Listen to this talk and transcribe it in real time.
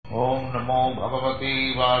Om Namo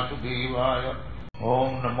Bhagavate Vasudevaya.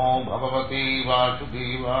 Om Namo Bhagavate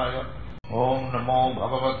Vasudevaya. Om Namo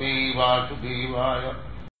Bhagavate Vasudevaya.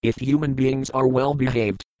 If human beings are well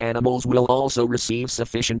behaved, animals will also receive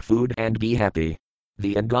sufficient food and be happy.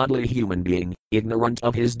 The ungodly human being, ignorant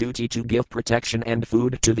of his duty to give protection and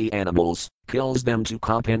food to the animals, kills them to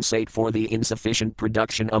compensate for the insufficient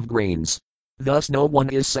production of grains. Thus no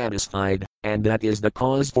one is satisfied, and that is the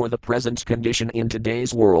cause for the present condition in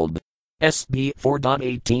today's world. SB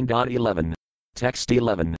 4.18.11. Text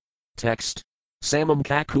 11. Text. Samam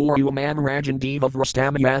kakuru man rajan diva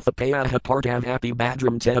vrastamayathapaya hapartav happy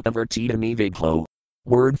badram tepavartidami viglo.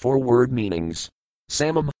 Word for word meanings.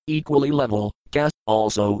 Samam, equally level, kas,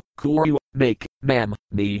 also, kuru, make, mam,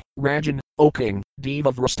 me, rajan, O king,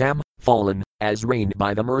 diva vrastam, fallen, as reigned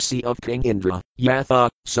by the mercy of King Indra, yatha,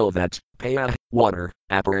 so that, paya, water,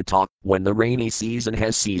 aparata, when the rainy season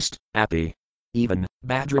has ceased, api. Even,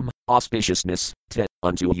 badram, auspiciousness, te,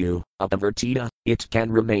 unto you, apavartita, it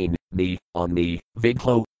can remain, me, on me,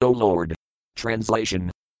 viglo, O Lord. Translation.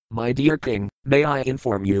 My dear king, may I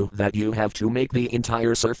inform you that you have to make the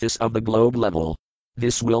entire surface of the globe level.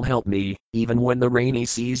 This will help me, even when the rainy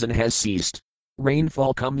season has ceased.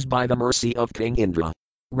 Rainfall comes by the mercy of King Indra.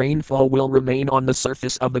 Rainfall will remain on the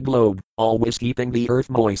surface of the globe, always keeping the earth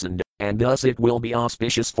moistened, and thus it will be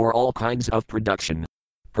auspicious for all kinds of production.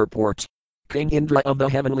 Purport. King Indra of the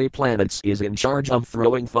heavenly planets is in charge of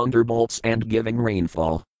throwing thunderbolts and giving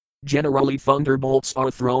rainfall. Generally, thunderbolts are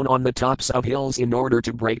thrown on the tops of hills in order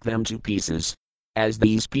to break them to pieces. As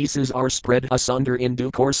these pieces are spread asunder in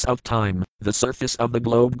due course of time, the surface of the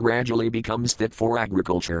globe gradually becomes fit for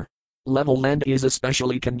agriculture. Level land is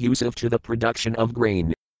especially conducive to the production of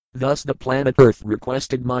grain. Thus the planet Earth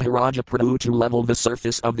requested Maharaja Prithu to level the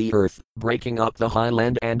surface of the earth, breaking up the high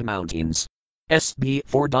land and mountains. SB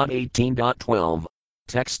 4.18.12.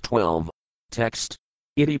 Text 12. Text.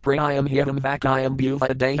 Iti prayam hyam vakayam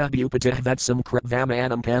bhuvadeha bhupatih vatsam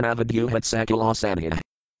kripvamanam panavadyuhat sakulasanya.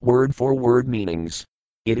 Word for word meanings.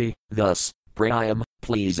 Iti, thus, prayam,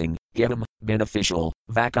 pleasing, hyam, beneficial,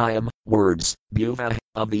 vakayam, words, bhuva,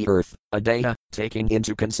 of the earth, adeha, taking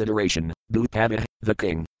into consideration, bhupada, the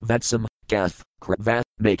king, vatsam, kath, kripva,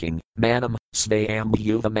 making, manam, svayam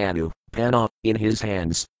bhuva manu, pana, in his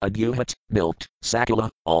hands, adyuhat, milked, sakula,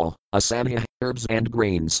 all, asanya, herbs and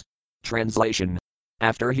grains. Translation.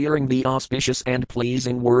 After hearing the auspicious and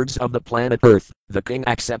pleasing words of the planet Earth, the king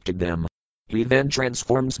accepted them. He then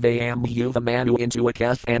transforms Svayambhuva Manu into a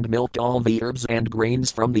calf and milked all the herbs and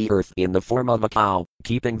grains from the earth in the form of a cow,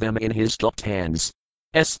 keeping them in his cupped hands.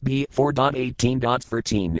 SB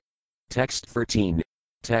 4.18.13. Text 13.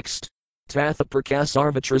 Text. Tatha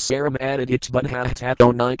prakasarvatrasaram adidit bunha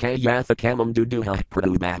tato nike yathakamam duduha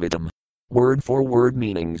pradubhavidam. Word for word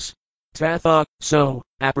meanings. Tatha, so,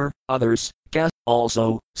 apar, others, kas,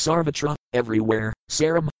 also, sarvatra, everywhere,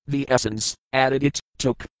 saram, the essence, added it,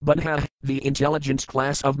 took, bunha, the intelligent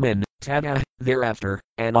class of men, tada, thereafter,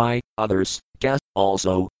 and I, others, kas,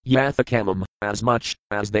 also, yathakamam, as much,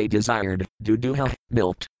 as they desired, duduha,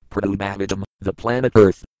 milked, pradubhavidam, the planet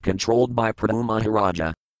Earth, controlled by Prithu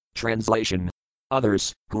Maharaja. Translation.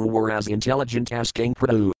 Others, who were as intelligent as King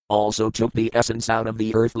Prithu, also took the essence out of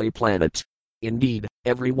the earthly planet. Indeed,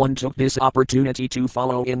 everyone took this opportunity to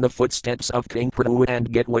follow in the footsteps of King Prithu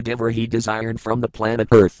and get whatever he desired from the planet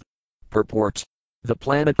Earth. Purport. The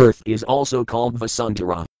planet Earth is also called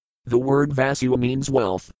Vasundhara. The word Vasu means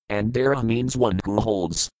wealth, and Dara means one who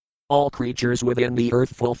holds. All creatures within the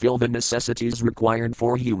earth fulfill the necessities required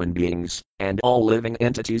for human beings, and all living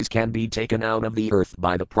entities can be taken out of the earth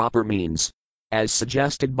by the proper means. As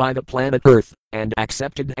suggested by the planet Earth, and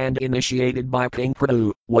accepted and initiated by King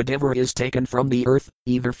Prithu, whatever is taken from the earth,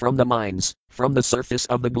 either from the mines, from the surface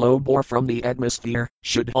of the globe or from the atmosphere,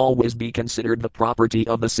 should always be considered the property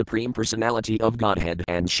of the Supreme Personality of Godhead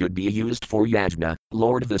and should be used for yajna,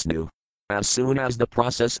 Lord Vishnu. As soon as the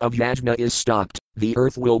process of yajna is stopped, the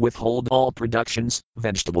earth will withhold all productions,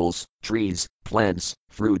 vegetables, trees, plants,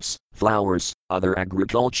 fruits, flowers, other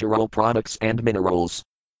agricultural products and minerals.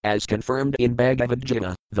 As confirmed in Bhagavad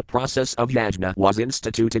Gita, the process of yajna was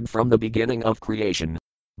instituted from the beginning of creation.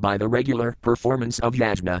 By the regular performance of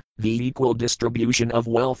yajna, the equal distribution of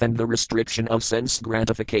wealth and the restriction of sense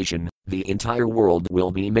gratification, the entire world will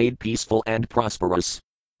be made peaceful and prosperous.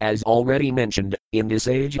 As already mentioned, in this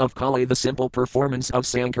age of Kali the simple performance of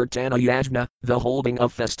Sankirtana Yajna, the holding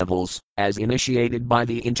of festivals, as initiated by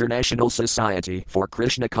the International Society for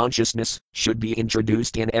Krishna Consciousness, should be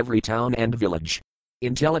introduced in every town and village.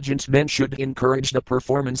 Intelligent men should encourage the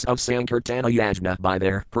performance of Sankirtana Yajna by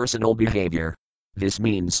their personal behavior. This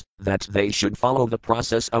means that they should follow the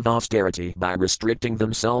process of austerity by restricting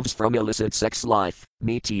themselves from illicit sex life,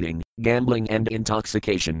 meat eating, gambling, and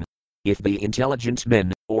intoxication. If the intelligent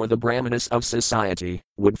men, or the Brahmanas of society,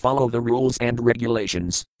 would follow the rules and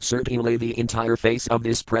regulations, certainly the entire face of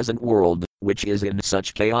this present world, which is in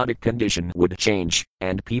such chaotic condition, would change,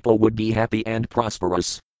 and people would be happy and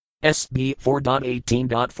prosperous. SB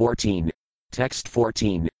 4.18.14. Text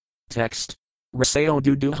 14. Text. Raseo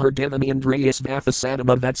duduhar divam indriyas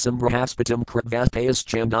vathasadama vatsam brahaspitam kritvathayas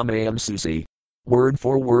chandamayam susi. Word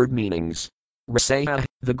for word meanings. Rasaya,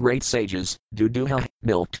 the great sages, duduha,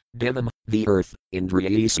 milked, divam, the earth,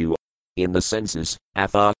 indriyasu, in the senses,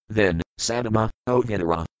 atha, then, sadama,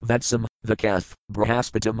 ovidara, vatsam, the calf,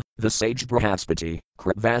 brahaspitam, the sage Brahaspati,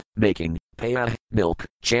 kritva, making, paya, milk,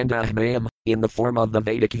 chandamayam, in the form of the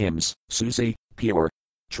Vedic hymns, susi, pure.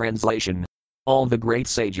 Translation. All the great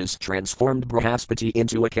sages transformed Brahaspati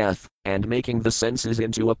into a calf, and making the senses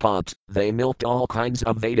into a pot, they milked all kinds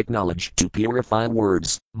of Vedic knowledge to purify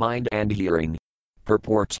words, mind and hearing.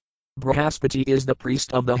 Purport. Brahaspati is the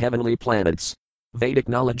priest of the heavenly planets. Vedic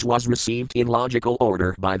knowledge was received in logical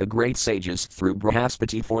order by the great sages through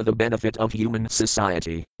Brahaspati for the benefit of human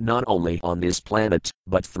society, not only on this planet,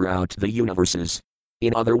 but throughout the universes.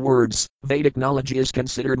 In other words, Vedic knowledge is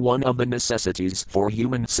considered one of the necessities for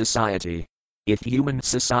human society. If human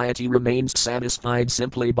society remains satisfied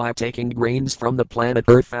simply by taking grains from the planet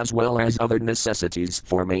Earth as well as other necessities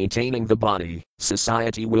for maintaining the body,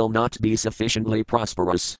 society will not be sufficiently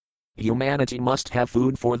prosperous. Humanity must have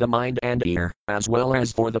food for the mind and ear, as well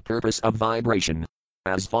as for the purpose of vibration.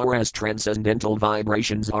 As far as transcendental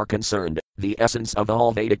vibrations are concerned, the essence of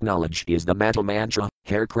all Vedic knowledge is the Mata Mantra,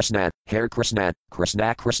 Hare Krishna, Hare Krishna,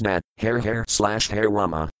 Krishna Krishna, Hare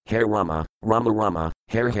Rama, Rama Rama,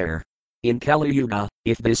 Hare. In Kali Yuga,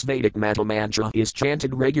 if this Vedic Mata Mantra is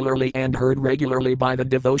chanted regularly and heard regularly by the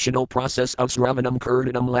devotional process of Sravanam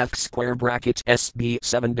Kirtanam left square bracket SB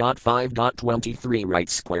 7.5.23 right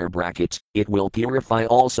square bracket, it will purify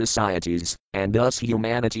all societies, and thus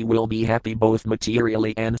humanity will be happy both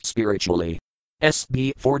materially and spiritually.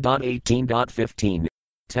 SB 4.18.15.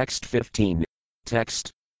 Text 15.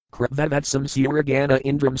 Text. Kritvatsam Suragana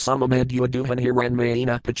Indram Samamadyaduhan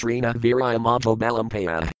Hiranmayana Patrina Virayamajo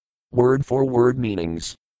Balampaya. Word for word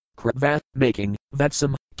meanings. Kritva, making,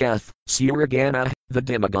 Vatsam, calf, Suragana, the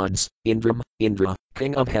demigods, Indram, Indra,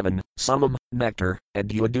 king of heaven, Samam, nectar, and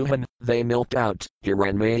Yaduhan, they milked out,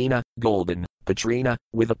 Hiranmayana, golden, Patrina,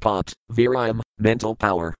 with a pot, Virayam, mental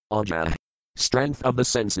power, Aja, strength of the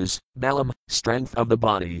senses, Balam, strength of the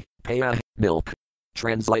body, Paya, milk.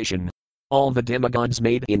 Translation. All the demigods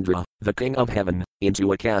made Indra, the king of heaven,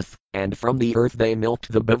 into a calf, and from the earth they milked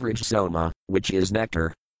the beverage Soma, which is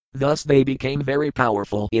nectar. Thus they became very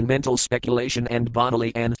powerful in mental speculation and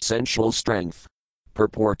bodily and sensual strength.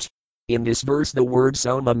 Purport. In this verse the word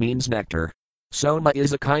Soma means nectar. Soma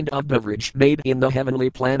is a kind of beverage made in the heavenly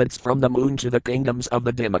planets from the moon to the kingdoms of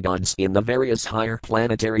the demigods in the various higher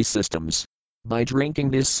planetary systems. By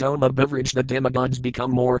drinking this Soma beverage the demigods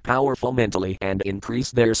become more powerful mentally and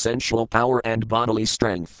increase their sensual power and bodily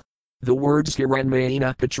strength. The words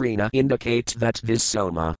Hiranmayana Patrina indicate that this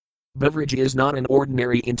Soma beverage is not an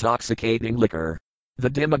ordinary intoxicating liquor. The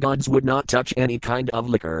demigods would not touch any kind of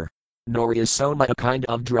liquor. Nor is Soma a kind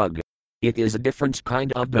of drug. It is a different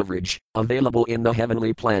kind of beverage, available in the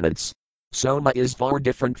heavenly planets. Soma is far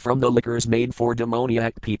different from the liquors made for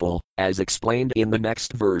demoniac people, as explained in the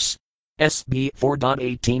next verse. SB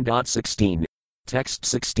 4.18.16. Text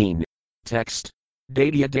 16. Text.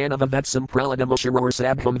 Dadya Danava Vatsam Praladamashiror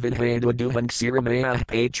Sabham Vidhaduhan Ksiramaya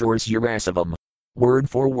Pachors Urasavam. Word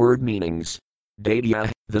for word meanings.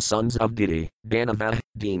 Dadya, the sons of Didi, Danava,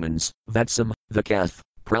 demons, Vatsam, the calf,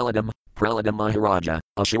 Praladam, Pralada Maharaja,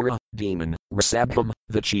 Ashura, demon, Rasabham,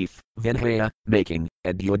 the chief, Vinhaya, making,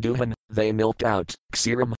 and Yaduhan, they milked out,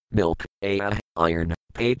 Ksiram, milk, Aya, iron,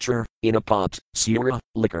 Pachur, in a pot, Sura,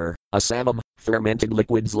 liquor, Asavam, fermented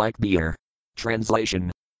liquids like beer.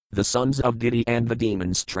 Translation. The sons of Didi and the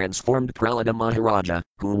demons transformed Pralada Maharaja,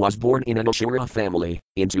 who was born in an Ashura family,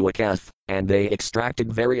 into a calf, and they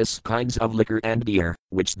extracted various kinds of liquor and beer,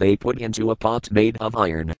 which they put into a pot made of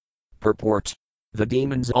iron. Purport. The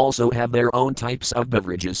demons also have their own types of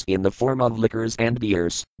beverages in the form of liquors and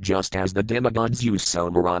beers, just as the demigods use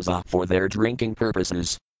Somarasa for their drinking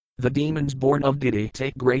purposes. The demons born of Didi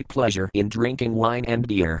take great pleasure in drinking wine and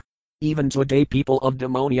beer. Even today people of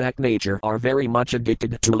demoniac nature are very much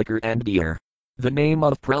addicted to liquor and beer. The name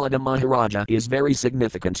of Pralada Maharaja is very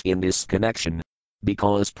significant in this connection.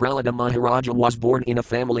 because Prahlada Maharaja was born in a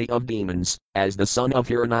family of demons, as the son of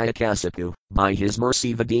Hiranyakasipu. By his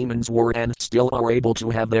mercy the demons were and still are able to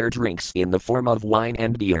have their drinks in the form of wine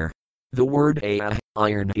and beer. The word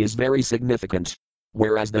iron is very significant.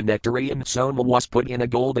 Whereas the nectarian soma was put in a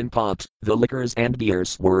golden pot, the liquors and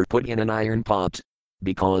beers were put in an iron pot.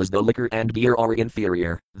 Because the liquor and beer are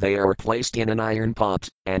inferior, they are placed in an iron pot,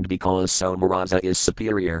 and because Somarasa is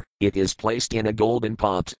superior, it is placed in a golden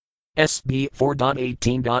pot. SB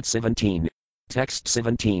 4.18.17. Text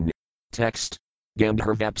 17. Text.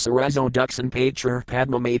 Gandharvapsarazo duxan patrar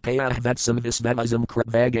padmamapayah vatsam visvavasam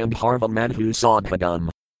kripva Gandharva madhu sadhadam.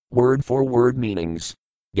 Word for word meanings.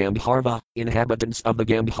 Gandharva, inhabitants of the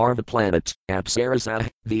Gandharva planet, Apsarasa,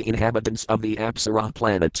 the inhabitants of the Apsara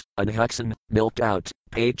planet, Adhuxan, milked out,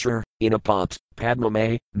 Patrar, in a pot,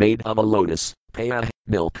 Padmame, made of a lotus, Paya,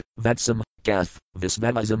 milk, Vatsam, Gath,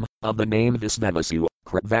 Visvavasam, of the name Visvavasu,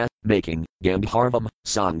 Kripva, making, Gandharvam,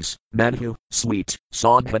 songs, Madhu, sweet,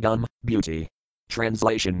 Sadhadam, beauty.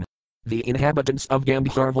 Translation. The inhabitants of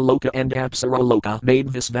Gandharvaloka and Apsaraloka made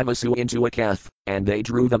Visvavasu into a kath, and they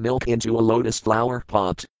drew the milk into a lotus flower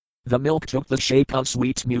pot. The milk took the shape of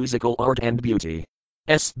sweet musical art and beauty.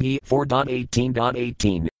 SB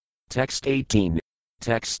 4.18.18. Text 18.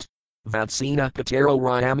 Text. Vatsina Patero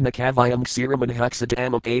Ryamna Kavayam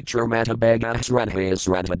Ksiramadhuxatama Patromatabagas Radhayas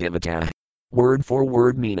Radhadivata. Word for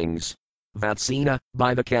word meanings. Vatsina,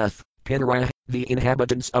 by the kath, Pitara, the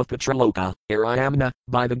inhabitants of Patraloka, Irayamna,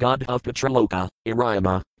 by the god of Patraloka,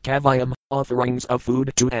 Irayama, Kavayam, offerings of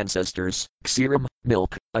food to ancestors, Ksiram,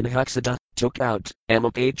 milk, Adhuxata, took out,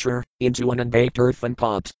 Amapatra, into an unbaked earthen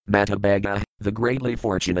pot, Matabaga, the greatly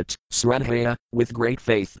fortunate, Sradhaya, with great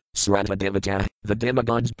faith, Sradhadevata, the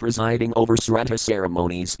demigods presiding over Sradha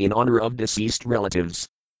ceremonies in honor of deceased relatives.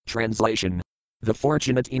 Translation. The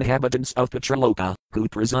fortunate inhabitants of Patraloka, who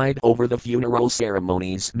preside over the funeral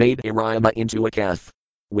ceremonies, made Irayama into a kath.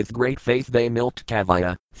 With great faith they milked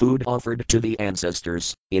Kavaya, food offered to the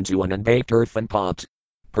ancestors, into an unbaked earthen pot.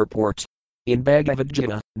 Purport. In Bhagavad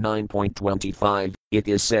Gita 9.25, it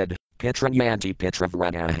is said, Pitrayanti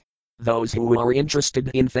Pitravrata. Those who are interested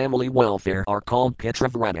in family welfare are called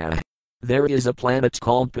Pitravrata. There is a planet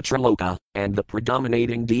called Patraloka, and the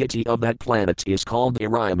predominating deity of that planet is called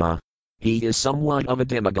Irayama. He is somewhat of a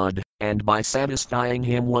demigod, and by satisfying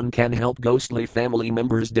him one can help ghostly family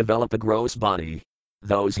members develop a gross body.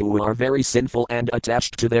 Those who are very sinful and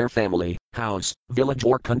attached to their family, house, village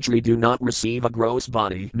or country do not receive a gross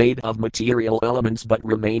body made of material elements but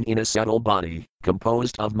remain in a subtle body,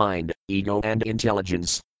 composed of mind, ego and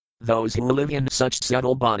intelligence. Those who live in such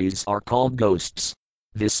subtle bodies are called ghosts.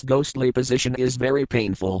 This ghostly position is very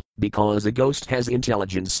painful, because a ghost has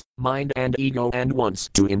intelligence, mind and ego and wants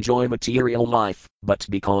to enjoy material life, but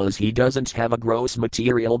because he doesn't have a gross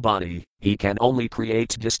material body, he can only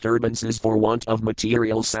create disturbances for want of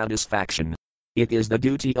material satisfaction. It is the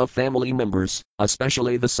duty of family members,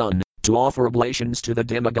 especially the son, to offer oblations to the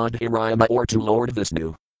demigod Irayama or to Lord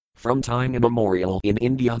Vishnu. From time immemorial in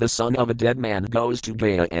India the son of a dead man goes to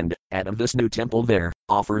Gaya and, at a Vishnu temple there,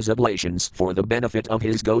 offers oblations for the benefit of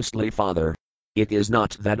his ghostly father. It is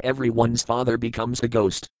not that everyone's father becomes a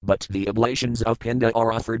ghost, but the oblations of Pinda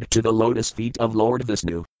are offered to the lotus feet of Lord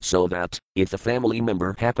Vishnu, so that, if a family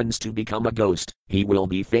member happens to become a ghost, he will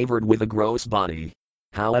be favored with a gross body.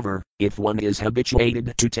 However, if one is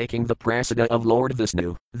habituated to taking the prasada of Lord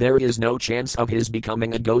Vishnu, there is no chance of his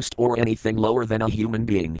becoming a ghost or anything lower than a human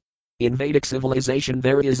being. In Vedic civilization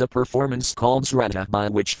there is a performance called Sraddha by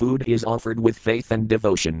which food is offered with faith and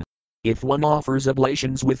devotion. If one offers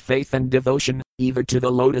oblations with faith and devotion, either to the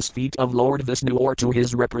lotus feet of Lord Vishnu or to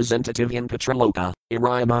his representative in Patraloka,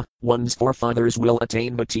 Irayama, one's forefathers will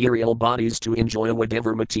attain material bodies to enjoy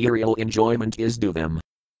whatever material enjoyment is due them.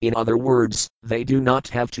 In other words, they do not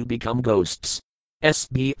have to become ghosts.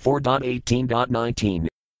 SB 4.18.19.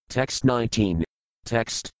 Text 19.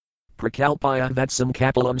 Text. Prakalpaya vatsam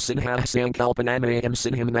kapalam sinha sankalpanamayam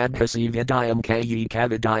sinham madhasi vidayam kayi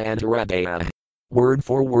kavidayantaradaya. Word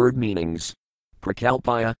for word meanings.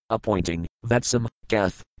 Prakalpaya, appointing, vatsam,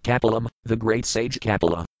 kath, kapalam, the great sage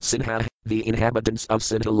Kapila, sinha, the inhabitants of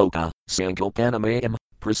Siddhaloka, sankalpanamayam,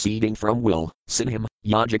 proceeding from will, sinham,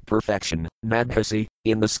 yogic perfection, madhasi,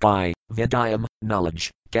 in the sky, vidayam, knowledge,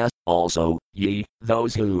 kath, also, ye,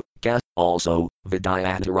 those who, kath, also,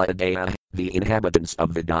 vidayantaradaya, the inhabitants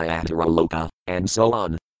of Vidyatara-loka, and so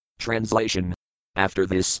on. Translation. After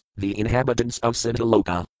this, the inhabitants of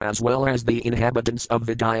Siddhaloka, as well as the inhabitants of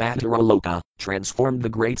Vidyatara-loka, transformed the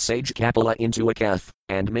great sage Kapila into a kath,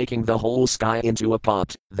 and making the whole sky into a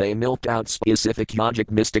pot, they milked out specific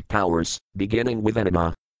yogic mystic powers, beginning with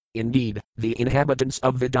enema. Indeed, the inhabitants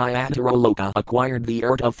of Vidyadhara Loka acquired the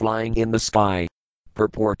art of flying in the sky.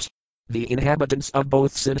 Purport. The inhabitants of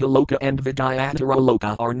both Siddhaloka and Vidyadhara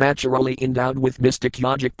Loka are naturally endowed with mystic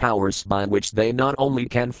yogic powers by which they not only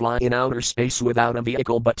can fly in outer space without a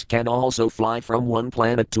vehicle but can also fly from one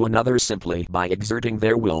planet to another simply by exerting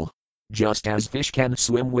their will. Just as fish can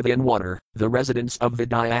swim within water, the residents of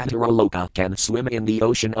Vidyadhara Loka can swim in the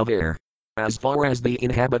ocean of air. As far as the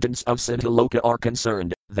inhabitants of Siddhaloka are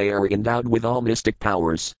concerned, they are endowed with all mystic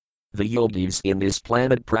powers. The yogis in this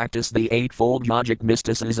planet practice the eightfold yogic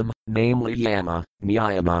mysticism, namely yama,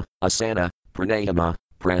 niyama, asana, pranayama,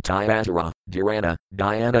 pratyahara, dharana,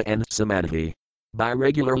 dhyana and samadhi. By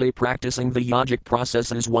regularly practicing the yogic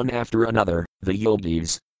processes one after another, the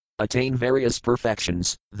yogis attain various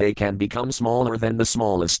perfections. They can become smaller than the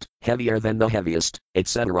smallest, heavier than the heaviest,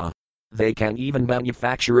 etc. They can even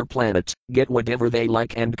manufacture a planet, get whatever they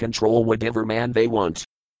like and control whatever man they want.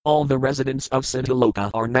 All the residents of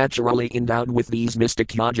Siddhaloka are naturally endowed with these mystic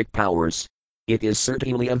yogic powers. It is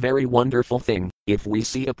certainly a very wonderful thing, if we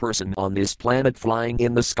see a person on this planet flying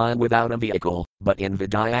in the sky without a vehicle, but in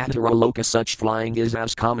Vidyadhara Loka such flying is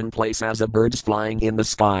as commonplace as a bird's flying in the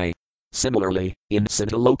sky. Similarly, in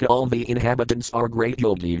Siddhaloka all the inhabitants are great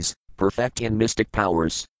yogis, perfect in mystic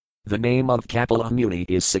powers. The name of Kapila Muni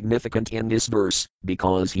is significant in this verse,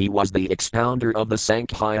 because he was the expounder of the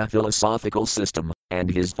Sankhya philosophical system,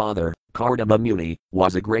 and his father, Kardama Muni,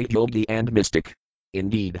 was a great yogi and mystic.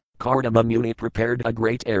 Indeed, Kardama Muni prepared a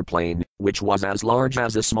great airplane, which was as large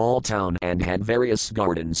as a small town and had various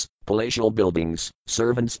gardens, palatial buildings,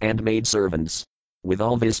 servants and maidservants. With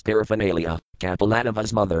all this paraphernalia,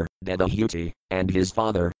 Kapiladava's mother, Devahuti, and his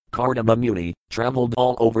father, Kardama Muni, traveled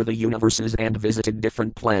all over the universes and visited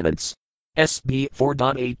different planets. SB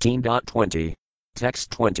 4.18.20.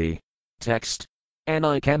 Text 20. Text.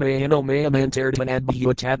 Anikamayano mayam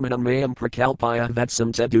antardhanadbhyutadmanam mayam prakalpaya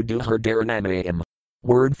vatsam teduduhardaranam.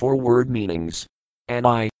 Word for word meanings.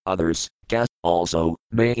 Ani, others, Kas, also,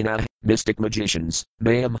 Mayana, mystic magicians,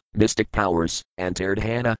 Mayam, mystic powers,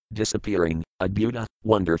 Antardhana, disappearing, Adbhuta,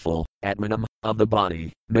 wonderful, Atmanam, of the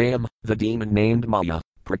body, Mayam, the demon named Maya,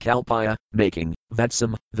 Prakalpaya, making,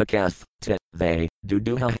 Vatsam, the Kath, Te, they,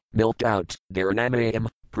 Duduha, milked out, Daranamayam,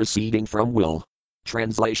 proceeding from will.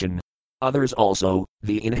 Translation. Others also,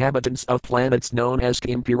 the inhabitants of planets known as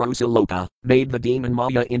Kimpurusaloka, made the demon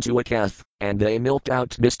Maya into a Kath, and they milked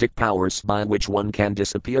out mystic powers by which one can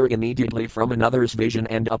disappear immediately from another's vision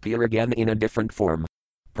and appear again in a different form.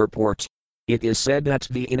 Purport. It is said that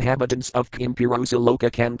the inhabitants of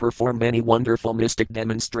Kimpurusaloka can perform many wonderful mystic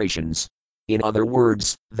demonstrations. In other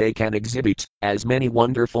words, they can exhibit as many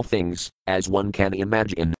wonderful things as one can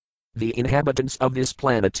imagine. The inhabitants of this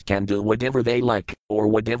planet can do whatever they like, or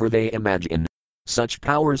whatever they imagine. Such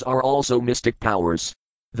powers are also mystic powers.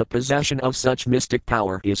 The possession of such mystic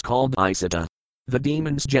power is called Isita. The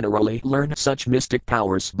demons generally learn such mystic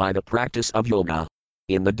powers by the practice of yoga.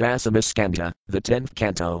 In the Dasamaskandha, the 10th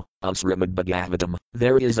canto, of Srimad Bhagavatam,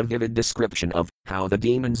 there is a vivid description of how the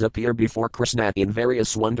demons appear before Krishna in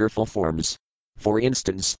various wonderful forms. For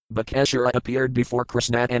instance, Bakeshara appeared before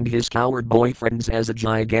Krishna and his coward boyfriends as a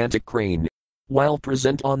gigantic crane. While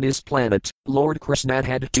present on this planet, Lord Krishna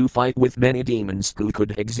had to fight with many demons who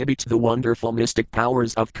could exhibit the wonderful mystic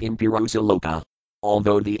powers of Kimpurusaloka.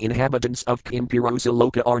 Although the inhabitants of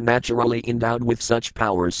Kimpurusaloka are naturally endowed with such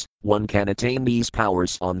powers, one can attain these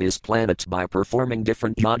powers on this planet by performing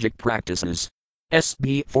different yogic practices.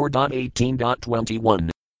 SB 4.18.21.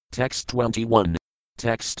 Text 21.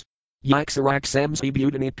 Text. Yaksaraxamsi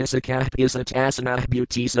butani pisakah pisatasana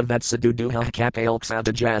butisa vatsaduduha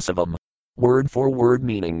kapalksadajasavam. Word for word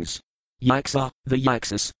meanings. Yaksa, the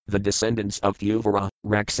Yaksas, the descendants of Thuvara,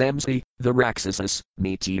 Raksamsi, the Rakshasas,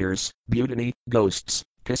 meteors, Butani, ghosts,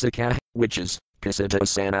 Pisaka, witches,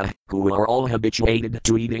 Pisadasana, who are all habituated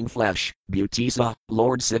to eating flesh, Butisa,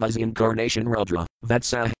 Lord Shiva's incarnation Rudra,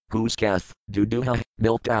 Vatsa, whose kath, Duduha,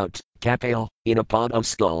 milked out, Kapal, in a pot of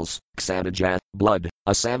skulls, Ksadaja, blood,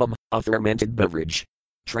 Asavam, a fermented beverage.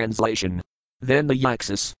 Translation. Then the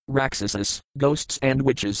Yaksas, Rakshasas, ghosts and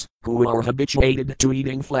witches, who are habituated to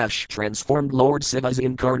eating flesh, transformed Lord Shiva's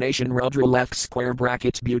incarnation Rudra left square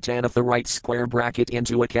bracket Butanatha right square bracket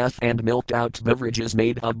into a kath and milked out beverages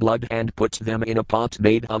made of blood and put them in a pot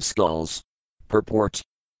made of skulls. Purport.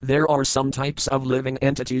 There are some types of living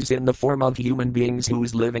entities in the form of human beings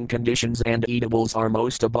whose living conditions and eatables are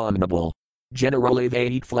most abominable. Generally they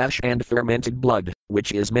eat flesh and fermented blood,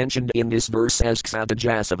 which is mentioned in this verse as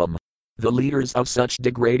Ksadajasavam. The leaders of such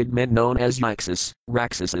degraded men known as Yaksas,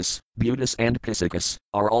 Rakshasas, Butas and Pisakas,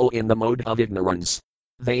 are all in the mode of ignorance.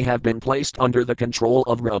 They have been placed under the control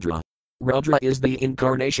of Rudra. Rudra is the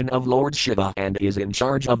incarnation of Lord Shiva and is in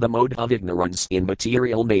charge of the mode of ignorance in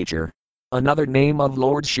material nature. Another name of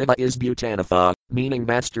Lord Shiva is Bhutanatha, meaning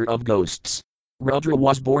master of ghosts. Rudra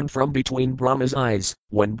was born from between Brahma's eyes,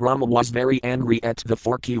 when Brahma was very angry at the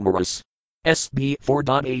four Kumaras. SB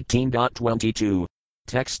 4.18.22.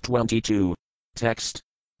 Text 22. Text.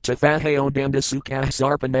 Tathahayo Dandasukah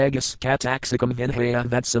Sarpanagas Kataxicum Vinhaya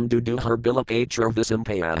Vatsam Duduhar Bilapatra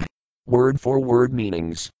Visampaya. Word for word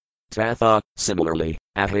meanings. Tatha, similarly,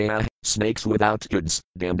 Ahaya, snakes without goods,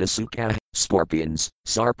 Dandasukah, scorpions,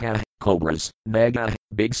 Sarpa, cobras, Naga,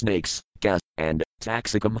 big snakes, Ka, and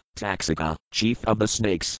Taxicum, Taxica, chief of the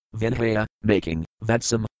snakes, Vinhaya, making,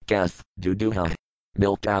 Vatsam, Kath, Duduha,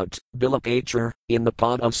 milked out, Bilapatra, in the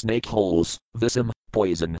pot of snake holes, Visam,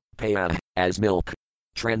 poison, Paya, as milk.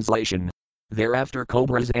 Translation. Thereafter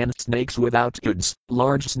cobras and snakes without goods,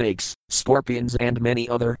 large snakes, scorpions and many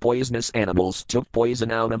other poisonous animals took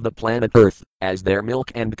poison out of the planet Earth, as their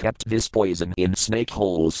milk and kept this poison in snake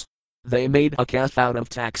holes. They made a calf out of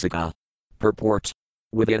Taxica. Purport.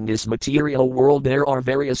 Within this material world there are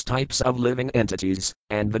various types of living entities,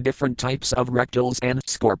 and the different types of reptiles and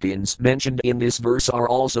scorpions mentioned in this verse are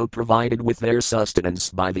also provided with their sustenance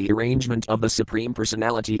by the arrangement of the Supreme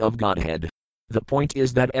Personality of Godhead. The point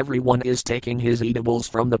is that everyone is taking his eatables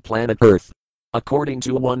from the planet Earth. According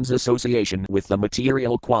to one's association with the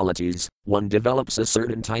material qualities, one develops a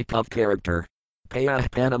certain type of character. Payah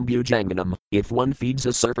panam bhujanganam, if one feeds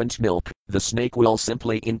a serpent milk, the snake will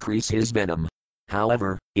simply increase his venom.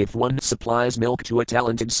 However, if one supplies milk to a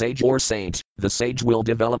talented sage or saint, the sage will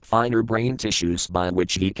develop finer brain tissues by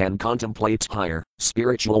which he can contemplate higher,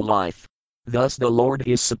 spiritual life. Thus the Lord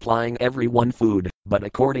is supplying everyone food, but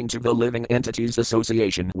according to the living entity's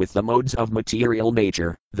association with the modes of material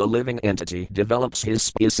nature, the living entity develops his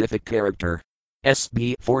specific character.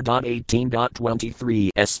 SB 4.18.23,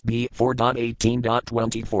 SB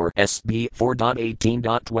 4.18.24, SB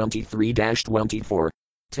 4.18.23-24.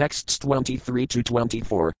 Texts 23 to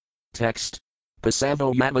 24. Text.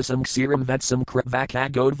 Pasavo yamasam ksiram vatsam kravaka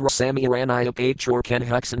godvra samiranaya patror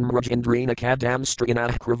kenhuxan rajendrina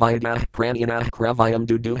kadamstrina kravida pranina kravayam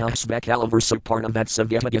duduha svekalavar suparna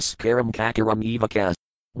vatsavyagas karam kakaram evaka.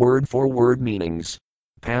 Word for word meanings.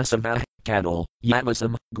 Pasava, cattle,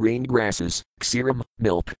 yamasam, green grasses, ksiram,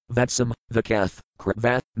 milk, vatsam, the calf,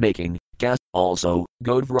 kravat, making, ka, also,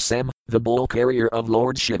 godvrasam, the bull carrier of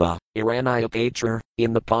Lord Shiva, Iranaya Patra,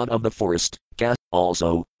 in the pot of the forest, ka,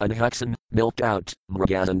 also, Anhuxan, milked out,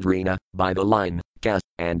 Mragazandrina, by the line, ka,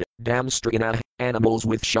 and Damstrina, animals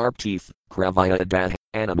with sharp teeth, Kravayada,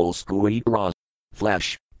 animals who eat raw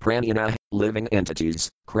flesh, Pranina, living entities,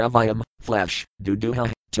 Kravayam, flesh,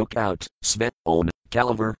 Duduha, took out, Svet, own,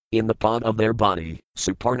 Caliver, in the pod of their body,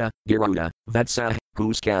 Suparna, Garuda, Vatsa,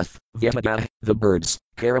 whose calf, Vyamada, the birds,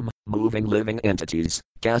 Karam, moving living entities,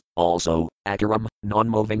 Ka, also, Akaram,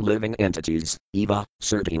 non-moving living entities, Eva,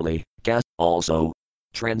 certainly, Ka, also.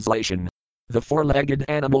 Translation. The four-legged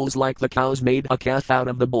animals like the cows made a calf out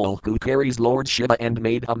of the bull who carries Lord Shiva and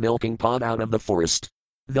made a milking pod out of the forest.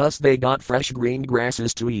 Thus they got fresh green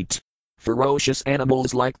grasses to eat. Ferocious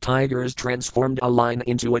animals like tigers transformed a lion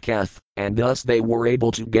into a calf, and thus they were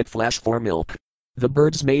able to get flesh for milk. The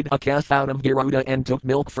birds made a calf out of Garuda and took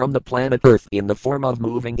milk from the planet Earth in the form of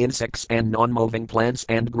moving insects and non-moving plants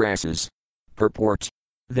and grasses. Purport.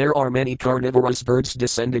 There are many carnivorous birds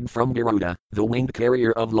descending from Garuda, the winged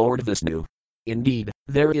carrier of Lord Vishnu. Indeed,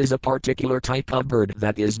 there is a particular type of bird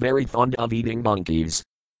that is very fond of eating monkeys.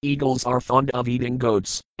 Eagles are fond of eating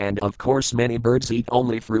goats, and of course many birds eat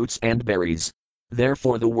only fruits and berries.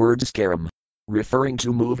 Therefore the words karam, referring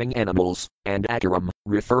to moving animals, and akaram,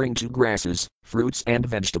 referring to grasses, fruits and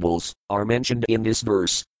vegetables, are mentioned in this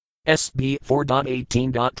verse. SB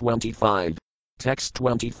 4.18.25. Text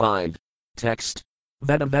 25. Text.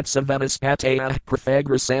 Vedavetsa Vedaspataya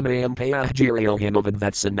Praphagrasamayam Payah Jiriohimovad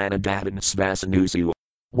Vetsananadavan Svasanusu.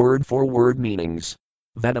 Word for word meanings.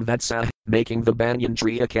 Vedavetsa, making the banyan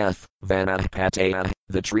tree a calf, Vanapataya,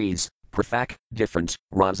 the trees, Prafak, different,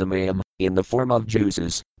 Rasamayam, in the form of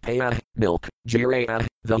juices, Paya, milk, Jiraya,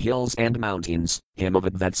 the hills and mountains,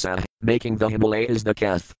 Himavad making the Himalayas the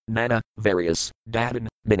calf, Nana, various, Dadan,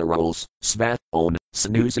 minerals, Svat, on,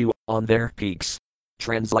 Sanusu, on their peaks.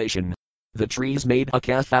 Translation. The trees made a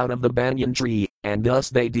calf out of the banyan tree, and thus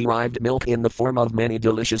they derived milk in the form of many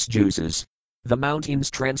delicious juices. The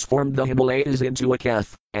mountains transformed the Himalayas into a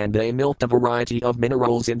calf, and they milked a variety of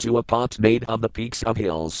minerals into a pot made of the peaks of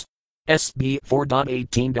hills. SB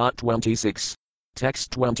 4.18.26.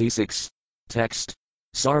 Text 26. Text.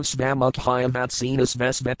 Sarvsvamukhaya vatsinas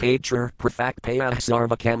vesvepatra prafakpaya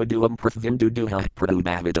sarvakamaduam prafvimduduha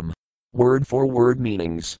pradubhavidam. Word for word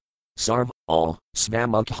meanings. Sarv, all,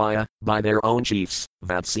 Svamukhaya, by their own chiefs,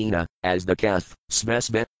 Vatsina, as the Keth,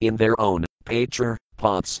 Svesva, in their own, Patre,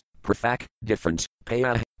 pots, Prafak, different,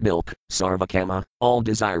 Paya, milk, Sarvakama, all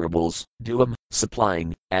desirables, Duam,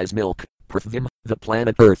 supplying, as milk, Prithvim, the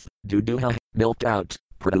planet Earth, Duduha, milked out,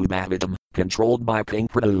 Pradubhavidam, controlled by King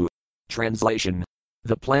Pradu. Translation.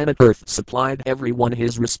 The planet Earth supplied everyone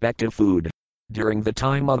his respective food. During the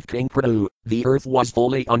time of King Pradu, the earth was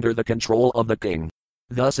fully under the control of the king.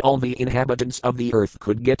 Thus all the inhabitants of the earth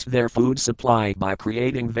could get their food supply by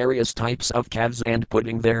creating various types of calves and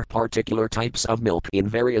putting their particular types of milk in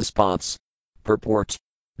various pots. Purport.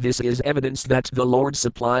 This is evidence that the Lord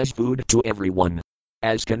supplies food to everyone.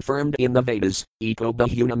 As confirmed in the Vedas, Eko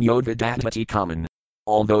Bahunam Yodvidadvati common.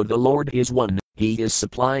 Although the Lord is one, He is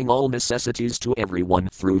supplying all necessities to everyone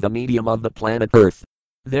through the medium of the planet Earth.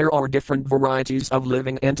 There are different varieties of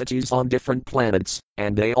living entities on different planets,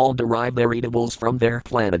 and they all derive their eatables from their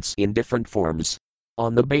planets in different forms.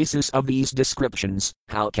 On the basis of these descriptions,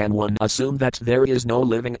 how can one assume that there is no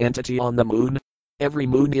living entity on the moon? Every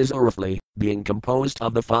moon is earthly, being composed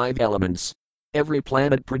of the 5 elements. Every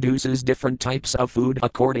planet produces different types of food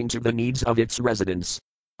according to the needs of its residents.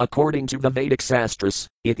 According to the Vedic Sastras,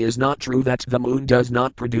 it is not true that the moon does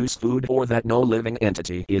not produce food or that no living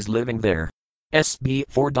entity is living there. SB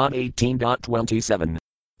 4.18.27.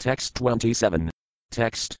 Text 27.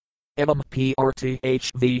 Text. Evam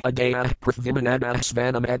prthv adaya prthvimanada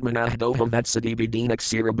svanam admanah doham vatsadibidina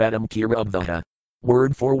xirabedam kira abdaha.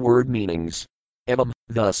 Word for word meanings. Evam,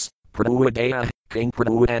 thus, Prabhu Adaya, King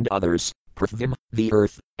Prabhu and others, Prithvim, the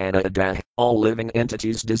earth, Anadah, all living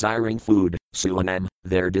entities desiring food, Suanam,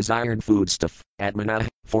 their desired foodstuff, Atmanah,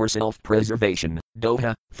 for self-preservation,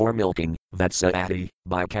 Doha, for milking, Vatsaati,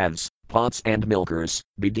 by calves, pots and milkers,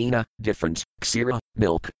 Bidina, different, Ksira,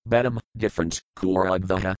 milk, Bedam, different,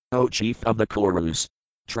 Kuragvaha, O chief of the Kurus.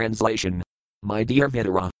 Translation. My dear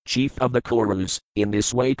Vidura, chief of the Kurus, in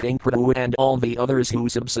this way King Prabhu and all the others who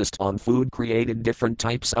subsist on food created different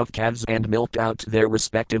types of calves and milked out their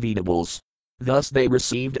respective eatables. Thus they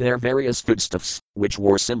received their various foodstuffs, which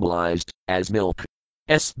were symbolized as milk.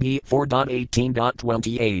 SB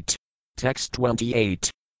 4.18.28. Text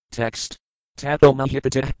 28. Text. Tato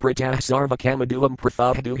mahipatah pritah sarvakamaduam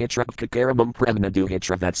prathahduhitravkakaramam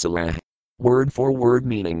premnaduhitravatsalah. Word for word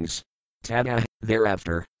meanings. Tada,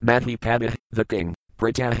 thereafter, Madhipada, the king,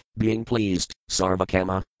 Pritah, being pleased,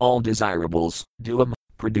 Sarvakama, all desirables, Duam,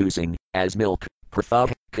 producing, as milk,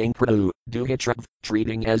 Pratha, King Pradu, Duhitrav,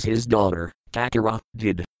 treating as his daughter, Kakara,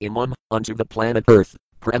 did, Imam, unto the planet Earth,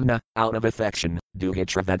 Premna, out of affection,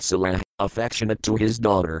 Duhitravatsala, affectionate to his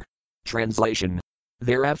daughter. Translation.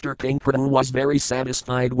 Thereafter King Pradu was very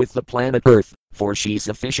satisfied with the planet Earth, for she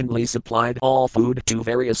sufficiently supplied all food to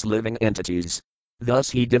various living entities.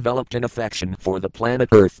 Thus he developed an affection for the planet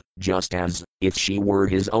Earth, just as, if she were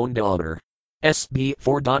his own daughter. SB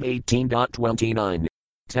 4.18.29.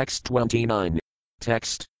 Text 29.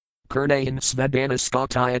 Text. Kurnayan Svedana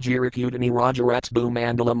Skotaya Jirikudani Rajarat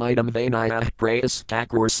Bhumandalam item Vainaya Prayas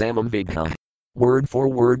Kakur Samam Vigha. Word for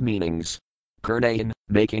word meanings. Kurnayan,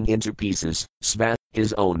 making into pieces, Sva,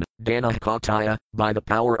 his own, Dana Kataya, by the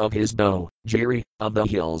power of his bow, Jiri, of the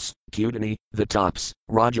hills, Kudani, the tops,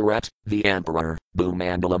 Rajarat, the emperor,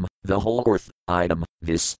 Bhumandalam, the whole earth, item,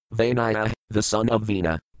 this, Vainaya, the son of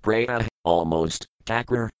Vina, Praya, almost,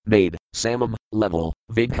 Kakra, made, Samam, level,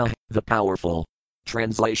 Vigha, the powerful.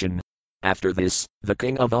 Translation. After this, the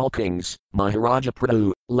king of all kings, Maharaja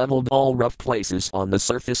Pradu, leveled all rough places on the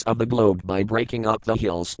surface of the globe by breaking up the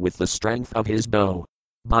hills with the strength of his bow.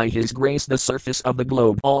 By his grace the surface of the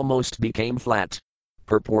globe almost became flat.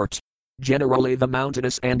 Purport. Generally the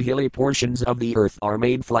mountainous and hilly portions of the earth are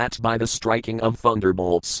made flat by the striking of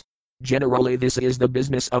thunderbolts. Generally this is the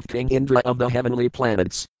business of King Indra of the heavenly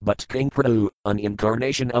planets, but King Pradu, an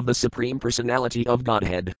incarnation of the Supreme Personality of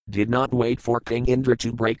Godhead, did not wait for King Indra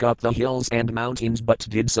to break up the hills and mountains but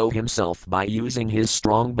did so himself by using his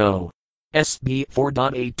strong bow. SB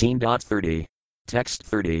 4.18.30. Text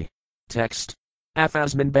 30. Text.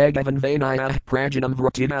 Afasman Bhagavan Vainaya Prajanam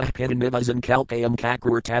Vratida Pidanivazan Kalpayam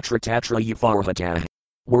Kakur Tatra Tatra Yufarhata.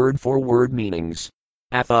 Word for word meanings.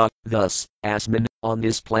 Atha, thus, Asman, on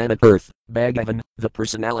this planet Earth, Bhagavan, the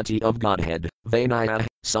personality of Godhead, Vainaya,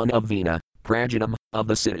 son of Vina, Prajanam, of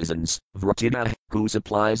the citizens, Vratida, who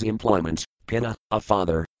supplies employment, Pita, a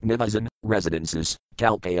father, Nivazan, residences,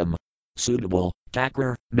 Kalpayam, suitable,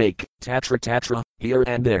 Kakra, make, Tatra Tatra, here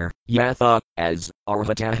and there, Yatha, as,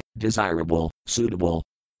 Arhata, desirable, suitable.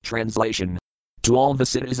 Translation. To all the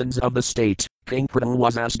citizens of the state, King Pradu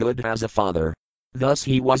was as good as a father. Thus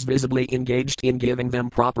he was visibly engaged in giving them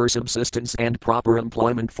proper subsistence and proper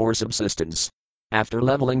employment for subsistence. After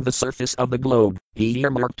leveling the surface of the globe, he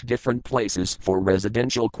earmarked different places for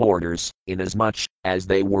residential quarters, inasmuch as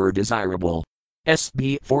they were desirable.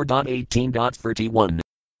 SB 4.18.31.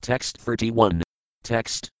 Text 31.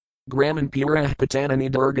 Text. Graman Pura Patanani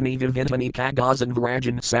Durgani Vivintani Kagazan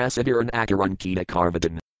Vrajan Sasidiran Akaran Kita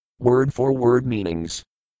Karvadan. Word for word meanings.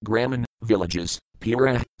 Graman, villages,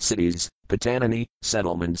 Pura, cities, Patanani,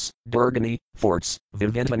 settlements, Durgani, forts,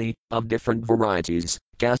 Vivintani, of different varieties,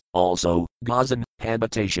 Kas, also, Gazan,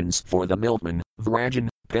 habitations for the milkman, Vrajan,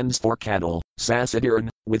 pens for cattle, Sasidiran,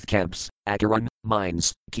 with camps, Akaran,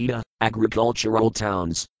 mines, Kita, agricultural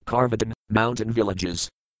towns, Karvadan, mountain villages.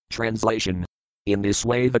 Translation. In this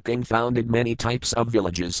way the king founded many types of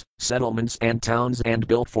villages, settlements and towns and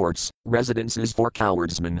built forts, residences for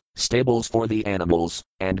cowardsmen, stables for the animals,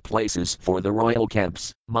 and places for the royal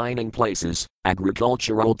camps, mining places,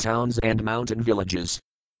 agricultural towns and mountain villages.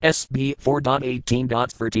 SB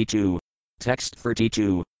 4.18.32. Text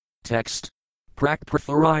 32. Text. Prak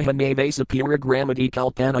Prathariha Navasa Pura Gramati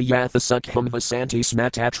Kalpana Yathasukham Vasanti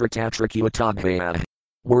Smatatra Tatrakilatagvaya.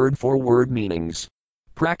 Word for word meanings.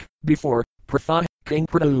 Prak, before, Pratha, King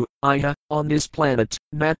Pradu, Iha, on this planet,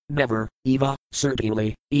 Nat, never, Eva,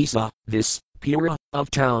 certainly, Isa, this, Pura,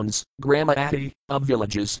 of towns, Gramati, of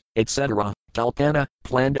villages, etc., Kalpana,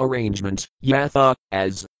 planned arrangement, Yatha,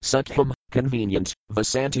 as, Sukham, convenient,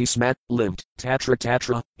 Vasanti Smat, lived,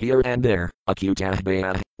 Tatra, here and there,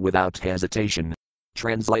 Akutahbaya, without hesitation.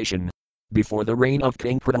 Translation. Before the reign of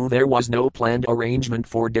King Pradu there was no planned arrangement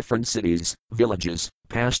for different cities, villages,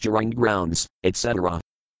 pasturing grounds, etc.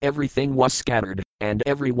 Everything was scattered, and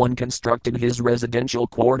everyone constructed his residential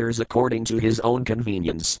quarters according to his own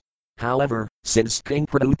convenience. However, since King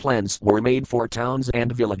Pradu plans were made for towns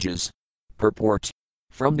and villages. Purport.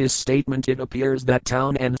 From this statement it appears that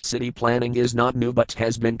town and city planning is not new but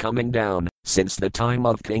has been coming down since the time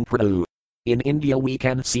of King Pradu. In India we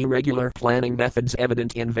can see regular planning methods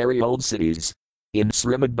evident in very old cities. In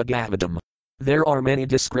Srimad Bhagavatam, there are many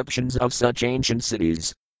descriptions of such ancient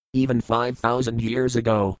cities. Even 5,000 years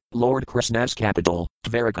ago, Lord Krishna's capital,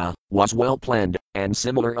 Dvaraka, was well planned, and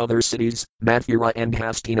similar other cities, Mathura and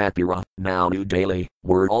Hastinapura, now New Delhi,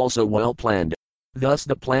 were also well planned. Thus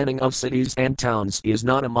the planning of cities and towns is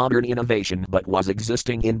not a modern innovation but was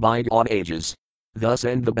existing in bygone ages. Thus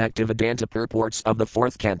end the Bhaktivedanta purports of the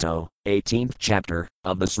 4th canto, 18th chapter,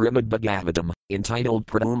 of the Srimad Bhagavatam, entitled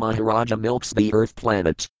Pradu Maharaja Milks the Earth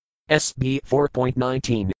Planet. SB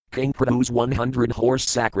 4.19. King Pradu's 100 horse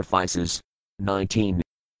sacrifices. 19.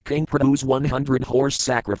 King Pradu's 100 horse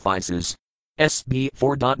sacrifices. SB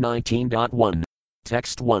 4.19.1.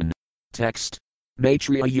 Text 1. Text.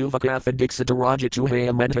 Maitreya Yuvakatha Dixita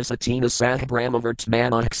Rajatuhaya Medhasatina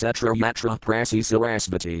Sahbrahmavartmana etc. Yatra Prasi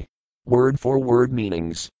Sarasvati. Word for word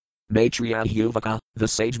meanings. Maitreya Yuvaka, the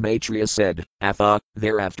sage Maitreya said, Atha,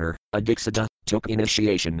 thereafter, Adixita, took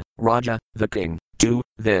initiation, Raja, the king, to,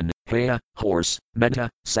 then, Haya, horse, Medha,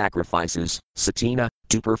 sacrifices, Satina,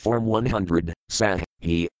 to perform 100, Sah,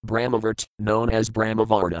 he, Brahmavart, known as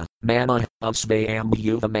Brahmavarta, Mana, of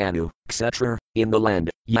Svayambhuva Manu, etc., in the land,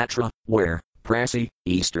 Yatra, where, Prasi,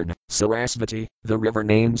 eastern, Sarasvati, the river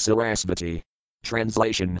named Sarasvati.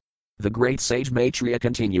 Translation. The great sage Maitreya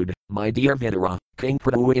continued, My dear Vidura, King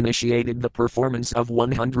Pradu initiated the performance of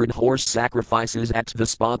 100 horse sacrifices at the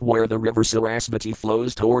spot where the river Sarasvati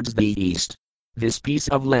flows towards the east. This piece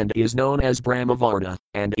of land is known as Brahmavarta,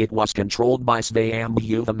 and it was controlled by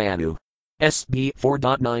Svayambhuva Manu. SB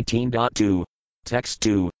 4.19.2. Text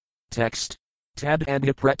 2. Text. Tad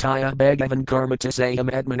Adhiprataya Bhagavan Karmatisayam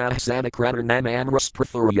Admanah Sanakratar Namamras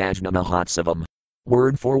Prathurayajna Mahotsavam.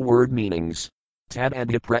 Word for word meanings. Tad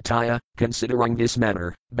Adhiprataya, considering this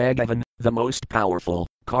matter, Bhagavan, the most powerful,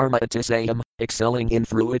 Karmatisayam, excelling in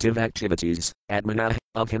fruitive activities, Atmanah,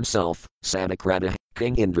 of himself, Sanakrata,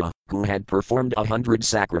 King Indra, who had performed 100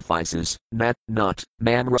 sacrifices, not,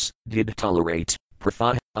 Mamras, did tolerate,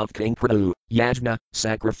 Pratha, of King Pradu, Yajna,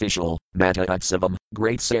 sacrificial, Mata Utsavam,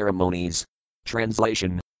 great ceremonies.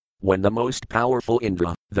 Translation. When the most powerful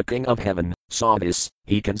Indra, the king of heaven, saw this,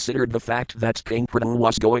 he considered the fact that King Pradu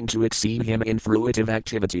was going to exceed him in fruitive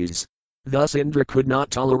activities. Thus Indra could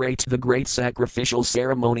not tolerate the great sacrificial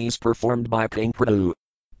ceremonies performed by King Pradu.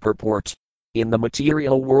 Purport. In the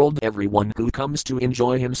material world everyone who comes to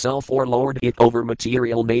enjoy himself or lord it over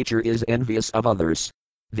material nature is envious of others.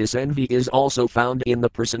 This envy is also found in the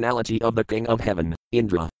personality of the king of heaven,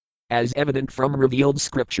 Indra. As evident from revealed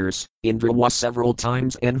scriptures, Indra was several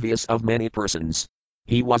times envious of many persons.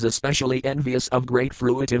 He was especially envious of great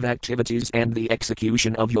fruitive activities and the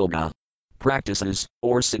execution of yoga practices,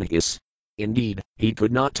 or siddhis. Indeed, he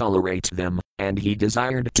could not tolerate them, and he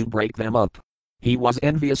desired to break them up. He was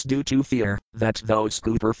envious due to fear that those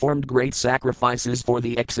who performed great sacrifices for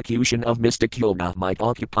the execution of mystic yoga might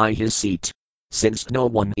occupy his seat. Since no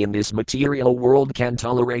one in this material world can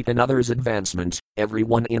tolerate another's advancement,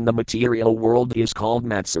 everyone in the material world is called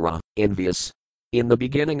Matsura, envious. In the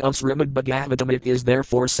beginning of Srimad Bhagavatam it is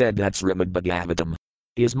therefore said that Srimad Bhagavatam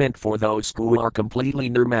is meant for those who are completely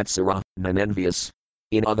nirmatsura, non-envious.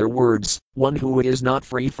 In other words, one who is not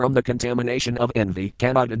free from the contamination of envy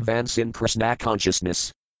cannot advance in Krishna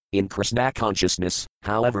consciousness. In Krishna consciousness,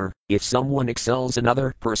 however, if someone excels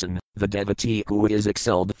another person, the devotee who is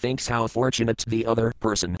excelled thinks how fortunate the other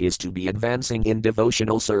person is to be advancing in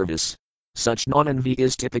devotional service. Such non-envy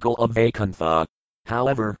is typical of Vaikuntha.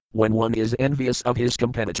 However, when one is envious of his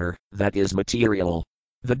competitor, that is material.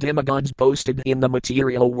 The demigods posted in the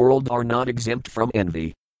material world are not exempt from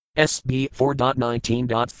envy. SB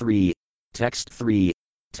 4.19.3. Text 3.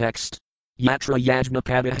 Text. Yatra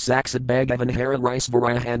Yajnapada Saksad Bhagavan Hara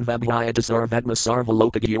Risvarahan Vabhyayata Sarvatma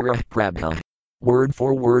Sarvalokagira Prabha. Word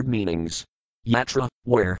for word meanings. Yatra,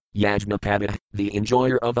 where, Yajnapada, the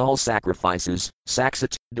enjoyer of all sacrifices,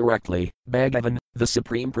 Saksat, directly, Bhagavan, the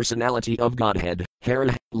Supreme Personality of Godhead,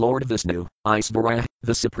 Hara, Lord Vishnu, Isvara,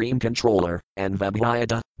 the Supreme Controller, and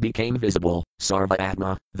Vabhyayata, became visible, Sarva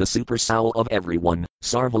Atma, the super soul of everyone,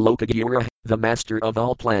 Sarvalokagira, the master of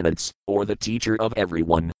all planets, or the teacher of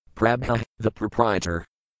everyone, Prabha, the proprietor.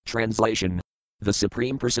 Translation. The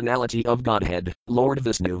Supreme Personality of Godhead, Lord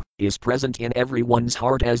Vishnu, is present in everyone's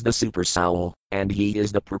heart as the super soul, and he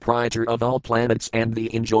is the proprietor of all planets and the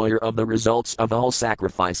enjoyer of the results of all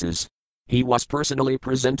sacrifices. He was personally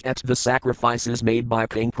present at the sacrifices made by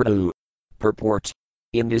King Prithu. Purport.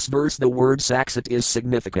 In this verse the word Saksat is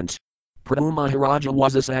significant. Prithu Maharaja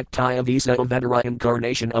was a Saktayavisa Avadara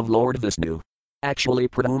incarnation of Lord Vishnu. Actually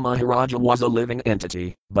Prithu Maharaja was a living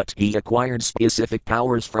entity, but he acquired specific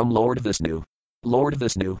powers from Lord Vishnu. Lord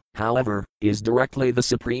Vishnu, however, is directly the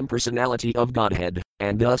Supreme Personality of Godhead,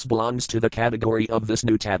 and thus belongs to the category of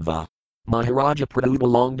Vishnu Tattva. Maharaja Prithu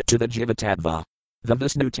belonged to the Jiva Tattva. The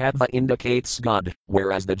Vishnu Tattva indicates God,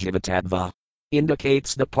 whereas the Jiva Tattva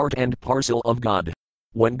indicates the part and parcel of God.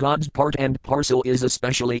 When God's part and parcel is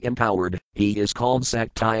especially empowered, he is called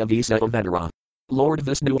Saktayavisa Avadara. Lord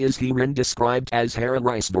Vishnu is herein described as Hara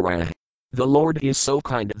Risvara. The Lord is so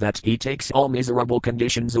kind that he takes all miserable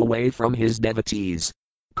conditions away from his devotees.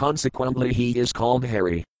 Consequently he is called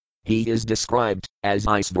Hari. He is described as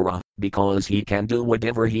Isvara, because he can do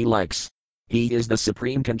whatever he likes. He is the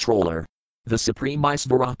supreme controller. The supreme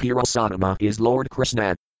Isvara Purasadama is Lord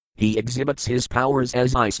Krishna. He exhibits his powers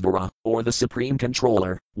as Isvara, or the supreme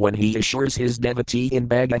controller, when he assures his devotee in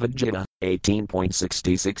Bhagavad Gita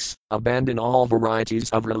 18.66, abandon all varieties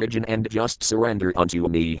of religion and just surrender unto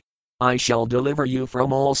me. I shall deliver you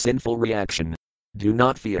from all sinful reaction. Do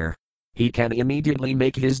not fear. He can immediately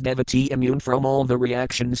make his devotee immune from all the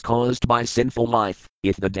reactions caused by sinful life,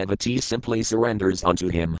 if the devotee simply surrenders unto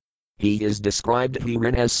him. He is described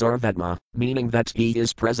herein as Sarvatma, meaning that he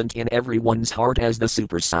is present in everyone's heart as the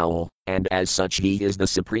super soul, and as such he is the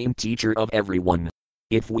supreme teacher of everyone.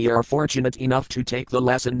 If we are fortunate enough to take the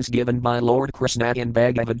lessons given by Lord Krishna in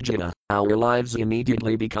Bhagavad Gita, our lives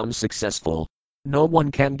immediately become successful. No one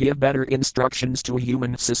can give better instructions to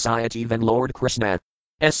human society than Lord Krishna.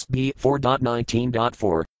 SB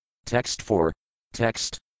 4.19.4. Text 4.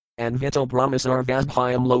 Text. Anvito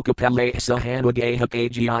Brahmasarvabhyam Lokapale Sahanagaha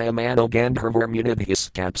Pagiyam Anogandharvar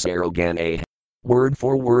Munibhis Kapsarogane. Word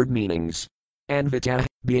for word meanings. Anvita,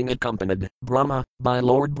 being accompanied, Brahma, by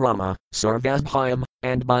Lord Brahma, Sarvabhyam,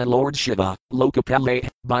 and by Lord Shiva, Lokapale,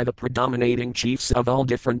 by the predominating chiefs of all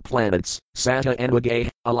different planets, Sata and Vagay,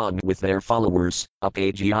 along with their followers,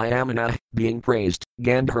 Apagiyamana, being praised,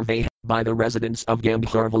 Gandharva, by the residents of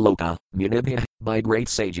Gandharvaloka, Munibha, by great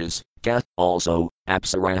sages, Ka, also,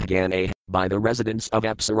 Apsaragane, by the residents of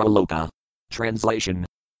Apsaraloka. Translation.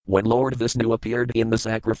 When Lord Vishnu appeared in the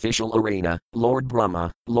sacrificial arena, Lord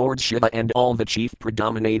Brahma, Lord Shiva and all the chief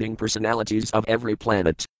predominating personalities of every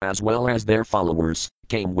planet, as well as their followers,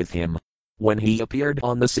 came with him. When he appeared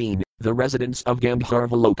on the scene, the residents of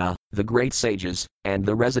Gandharvaloka, the great sages, and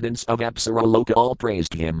the residents of Apsaraloka all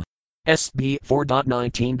praised him. SB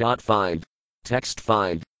 4.19.5. Text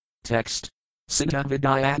 5. Text. Sita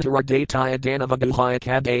Vidyatara Dataya Danavagahaya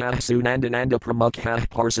Kadaya Sunandananda Pramukha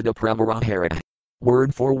Parsada Pravarahara.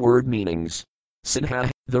 Word for word meanings.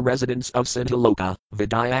 Sinha, the residents of Sintaloka,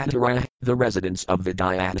 Vidyatara, the residents of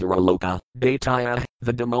Vidyatara Loka, Dataya,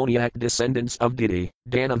 the demoniac descendants of Didi,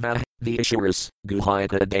 Danava, the Asuras,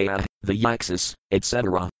 Guhyakadaya, the Yakshas,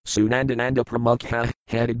 etc., Sunandananda Pramukha,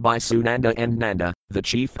 headed by Sunanda and Nanda, the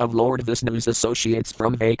chief of Lord Vishnu's associates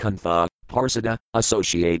from Vaikuntha, Parsada,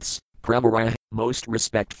 associates, Pravara, most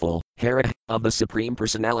respectful, Hera, of the Supreme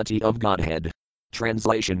Personality of Godhead.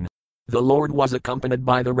 Translation. The Lord was accompanied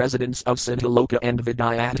by the residents of Siddhaloka and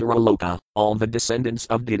Vidyadharaloka, all the descendants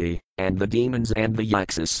of Didi, and the demons and the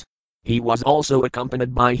Yakshas. He was also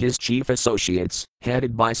accompanied by his chief associates,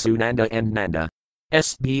 headed by Sunanda and Nanda.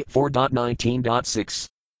 SB 4.19.6.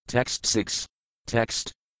 Text 6.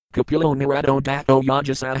 Text. Kapilo Nirado Dato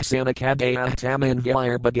Yajasah Sanakadaya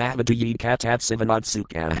Tamanvilir Bhagavatayi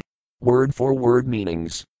Katatsivanatsuka. Word for word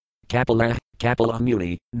meanings. Kapila, Kapila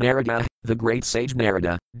Muni, Narada, the great sage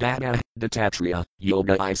Narada, Datta, Dattatreya,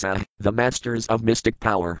 Yoga Isa, the masters of mystic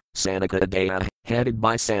power, Sanaka Adaya, headed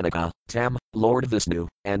by Sanaka, Tam, Lord Vishnu,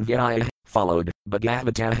 and Vyaya, followed,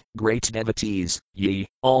 Bhagavata, great devotees, ye,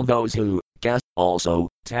 all those who, also,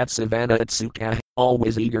 Tatsavana Atsuka,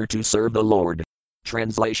 always eager to serve the Lord.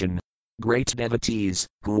 Translation. Great devotees,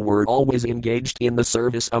 who were always engaged in the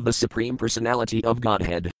service of the Supreme Personality of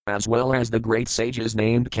Godhead, as well as the great sages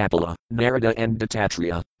named Kapila, Narada and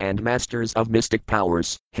Dattatreya, and masters of mystic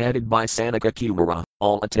powers, headed by Sanaka Kumara,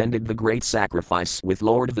 all attended the great sacrifice with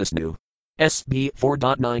Lord Vishnu. SB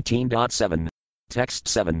 4.19.7. Text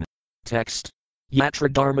 7. Text. Yatra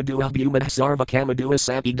Dharmadua Bhumad Sarva Kamadua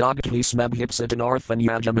Sapi Dagati Smabhipsatanarthan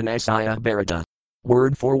Yajamanasaya Bharata.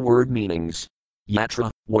 Word for word meanings. Yatra,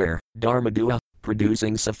 where, Dharmadua,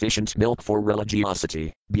 producing sufficient milk for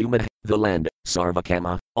religiosity, Bhumad, the land,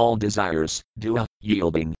 Sarvakama, all desires, Dua,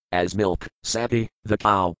 yielding, as milk, Sapi, the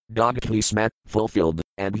cow, Dagati Smat, fulfilled,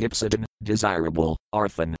 and Hipsatan, desirable,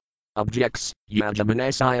 Arthan. Objects,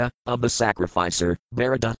 Yajamanasaya, of the sacrificer,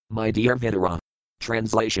 Bharata, my dear Vidura.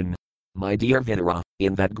 Translation. My dear Vidura,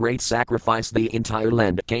 in that great sacrifice the entire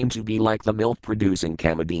land came to be like the milk-producing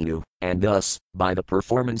Kamadhenu, and thus, by the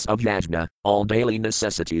performance of yajna, all daily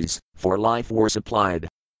necessities, for life were supplied.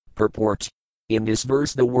 Purport. In this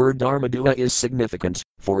verse the word Dharmadua is significant,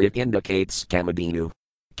 for it indicates Kamadhenu.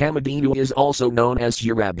 Kamadhenu is also known as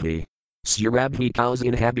Surabhi. Surabhi cows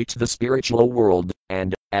inhabit the spiritual world,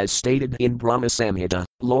 and, as stated in Brahma Samhita,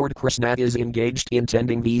 Lord Krishna is engaged in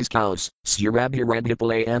tending these cows. Surabhi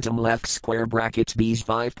Radhipale Antam left square bracket B's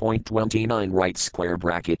 5.29 right square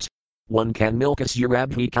bracket. One can milk a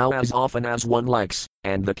Surabhi cow as often as one likes,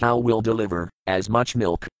 and the cow will deliver as much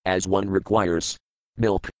milk as one requires.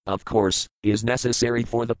 Milk, of course, is necessary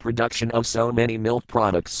for the production of so many milk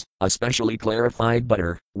products, especially clarified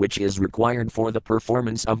butter, which is required for the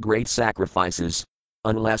performance of great sacrifices.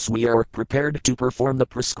 Unless we are prepared to perform the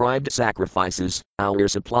prescribed sacrifices, our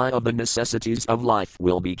supply of the necessities of life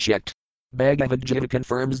will be checked. Bhagavad Gita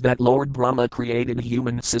confirms that Lord Brahma created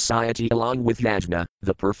human society along with yajna,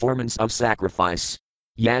 the performance of sacrifice.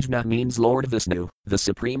 Yajna means Lord Vishnu, the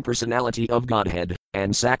Supreme Personality of Godhead,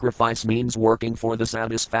 and sacrifice means working for the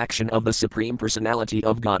satisfaction of the Supreme Personality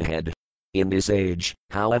of Godhead. In this age,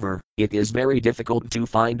 however, it is very difficult to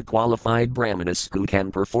find qualified brahmanas who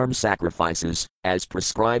can perform sacrifices, as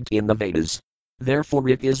prescribed in the Vedas. Therefore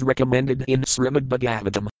it is recommended in Srimad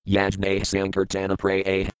Bhagavatam, Yajna Sankirtana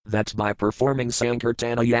Praya, that by performing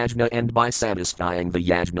Sankirtana Yajna and by satisfying the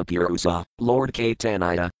Yajna Purusa, Lord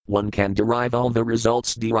Caitanya, one can derive all the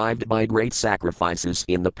results derived by great sacrifices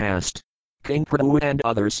in the past. King Prabhu and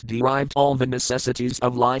others derived all the necessities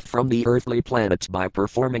of life from the earthly planet by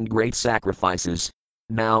performing great sacrifices.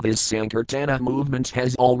 Now this Sankirtana movement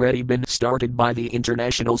has already been started by the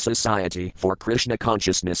International Society for Krishna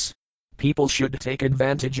Consciousness. People should take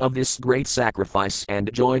advantage of this great sacrifice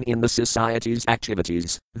and join in the society's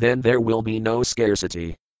activities, then there will be no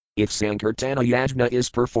scarcity. If Sankirtana Yajna is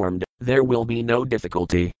performed, there will be no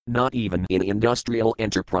difficulty, not even in industrial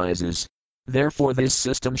enterprises. Therefore this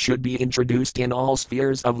system should be introduced in all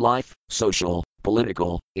spheres of life, social,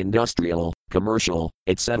 political, industrial, commercial,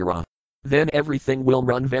 etc. Then everything will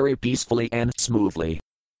run very peacefully and smoothly.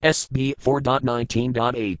 SB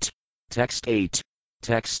 4.19.8. Text 8.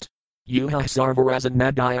 Text. Yuha sarvarazan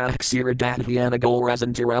nadaya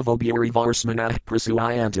ksiradadhyanagorazan tiravoburi varsmana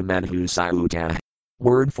prasuyantamanhu sayuta.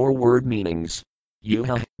 Word for word meanings.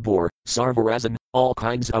 Yuha, bore, sarvarazan, all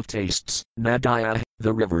kinds of tastes, nadaya,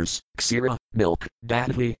 the rivers, ksira, milk,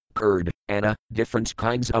 dadhi, curd, anna, different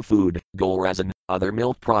kinds of food, gorazan, other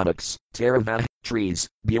milk products, tarava, trees,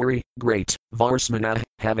 buri, great, varsmana,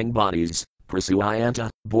 having bodies, prasuyanta,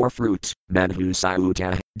 bore fruit, manhu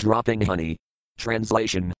sayuta, dropping honey.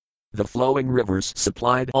 Translation. The flowing rivers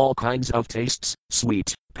supplied all kinds of tastes,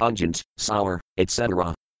 sweet, pungent, sour,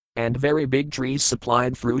 etc. And very big trees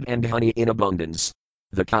supplied fruit and honey in abundance.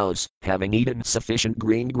 The cows, having eaten sufficient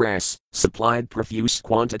green grass, supplied profuse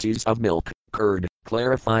quantities of milk, curd,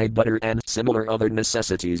 clarified butter and similar other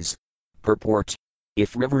necessities. Purport.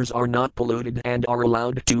 If rivers are not polluted and are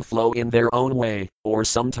allowed to flow in their own way, or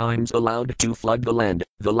sometimes allowed to flood the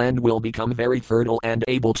land will become very fertile and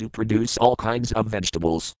able to produce all kinds of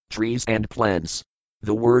vegetables, trees and plants.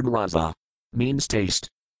 The word rasa means taste.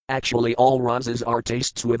 Actually, all rasas are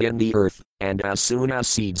tastes within the earth, and as soon as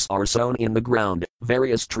seeds are sown in the ground,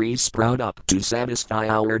 various trees sprout up to satisfy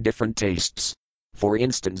our different tastes. For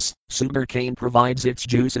instance, sugarcane provides its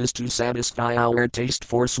juices to satisfy our taste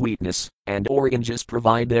for sweetness, and oranges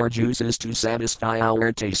provide their juices to satisfy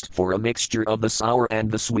our taste for a mixture of the sour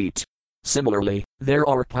and the sweet. Similarly, there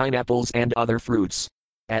are pineapples and other fruits.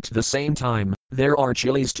 At the same time, there are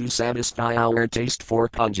chilies to satisfy our taste for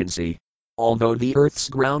pungency. Although the earth's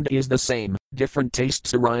ground is the same, different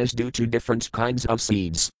tastes arise due to different kinds of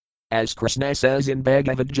seeds. As Krishna says in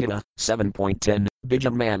Bhagavad Gita 7.10,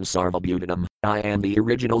 Bijam man sarvabhutanam, I am the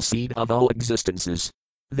original seed of all existences.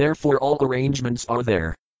 Therefore all arrangements are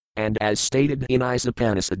there. And as stated in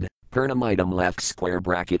Isopanishad, Purnamidam left square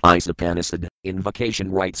bracket Isopanishad, invocation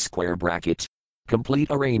right square bracket. Complete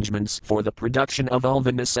arrangements for the production of all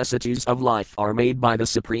the necessities of life are made by the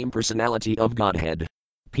Supreme Personality of Godhead.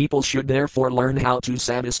 People should therefore learn how to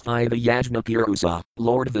satisfy the Yajna Purusa,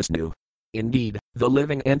 Lord Vishnu. Indeed, the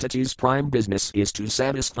living entity's prime business is to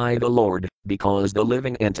satisfy the Lord, because the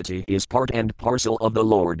living entity is part and parcel of the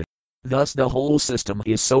Lord. Thus the whole system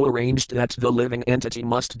is so arranged that the living entity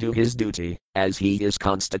must do his duty, as he is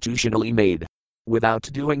constitutionally made. Without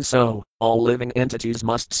doing so, all living entities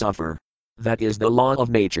must suffer. That is the law of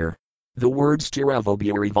nature. The words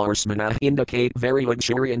Tiravobhurivarsmana indicate very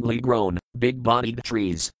luxuriantly grown, big-bodied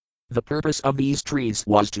trees. The purpose of these trees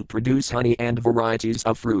was to produce honey and varieties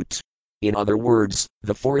of fruit. In other words,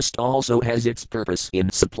 the forest also has its purpose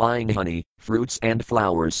in supplying honey, fruits and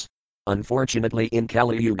flowers. Unfortunately in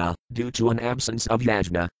Kali Yuga, due to an absence of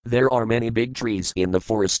yajna, there are many big trees in the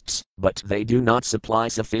forests, but they do not supply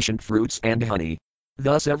sufficient fruits and honey.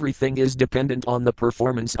 Thus everything is dependent on the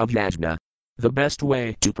performance of yajna. The best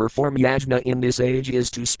way to perform yajna in this age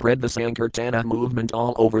is to spread the Sankirtana movement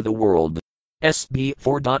all over the world. SB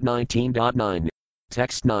 4.19.9.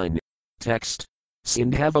 Text 9. Text.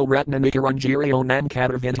 Sindhavo Ratnanikaranjiryo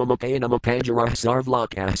Namkatavintamapayanampajara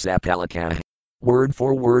Sarvlakah Sapalakah. Word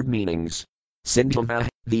for word meanings. Sindhava,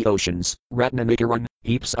 the oceans, Ratnanikaran,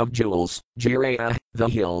 heaps of jewels, Jiraya, the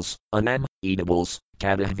hills, Anam, eatables,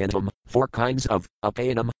 Katavintam, 4 kinds of,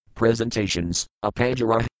 Apayanam, presentations,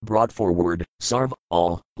 Apajara, brought forward, Sarv,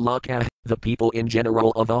 all, Laka, the people in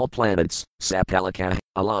general of all planets, Sapalaka,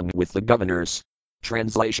 along with the governors.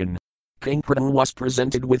 Translation. King Prithu was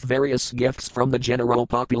presented with various gifts from the general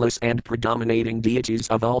populace and predominating deities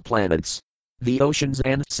of all planets. The oceans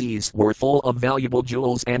and seas were full of valuable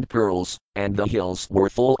jewels and pearls, and the hills were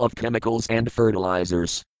full of chemicals and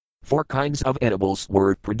fertilizers. 4 kinds of edibles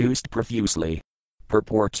were produced profusely.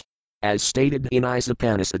 Purport. As stated in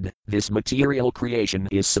Isopanishad, this material creation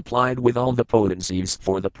is supplied with all the potencies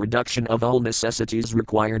for the production of all necessities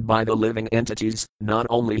required by the living entities, not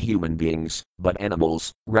only human beings, but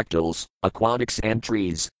animals, reptiles, aquatics and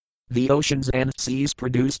trees. The oceans and seas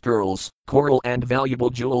produce pearls, coral and valuable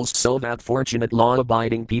jewels so that fortunate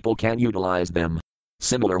law-abiding people can utilize them.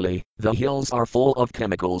 Similarly, the hills are full of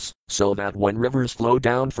chemicals, so that when rivers flow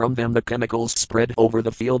down from them the chemicals spread over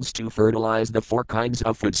the fields to fertilize the 4 kinds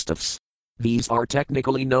of foodstuffs. These are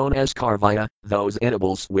technically known as karvaya, those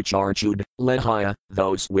edibles which are chewed, lehaya,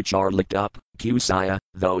 those which are licked up, kusaya,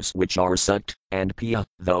 those which are sucked, and piya,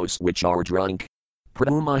 those which are drunk.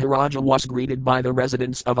 Prithu Maharaja was greeted by the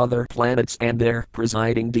residents of other planets and their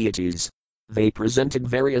presiding deities. They presented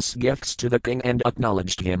various gifts to the king and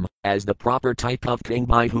acknowledged him as the proper type of king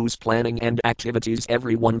by whose planning and activities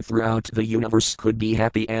everyone throughout the universe could be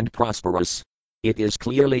happy and prosperous. It is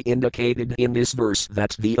clearly indicated in this verse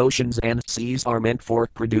that the oceans and seas are meant for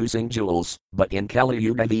producing jewels, but in Kali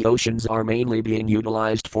Yuga the oceans are mainly being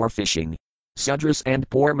utilized for fishing. Sudras and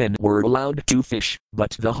poor men were allowed to fish,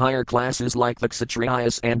 but the higher classes like the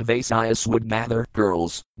Kshatriyas and Vaisyas would gather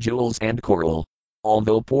pearls, jewels and coral.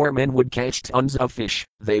 Although poor men would catch tons of fish,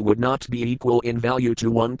 they would not be equal in value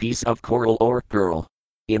to 1 piece of coral or pearl.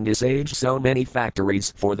 In this age so many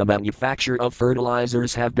factories for the manufacture of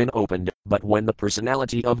fertilizers have been opened, but when the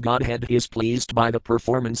personality of Godhead is pleased by the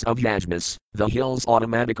performance of yajnas, the hills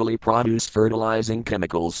automatically produce fertilizing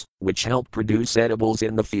chemicals, which help produce edibles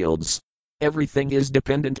in the fields. Everything is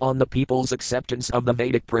dependent on the people's acceptance of the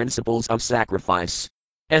Vedic principles of sacrifice.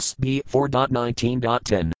 SB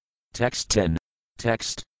 4.19.10. Text 10.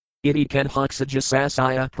 Text. Iti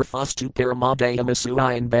kanhaksajasasaya prafastu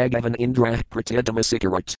paramadayamasuayan bhagavan indra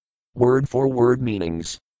pratidamasikharat. Word for word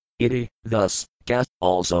meanings. Iti, thus,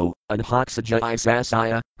 Also, Anhoxaja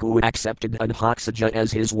Isasaya, who accepted Anhoxaja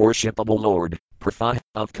as his worshipable lord, Pratha,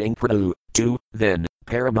 of King Prithu. 2. Then,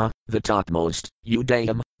 Parama, the topmost,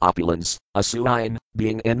 Udayam, opulence, Asuyan,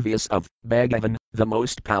 being envious of, Bhagavan, the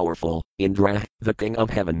most powerful, Indra, the king of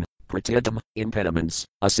heaven, Pratidam, impediments,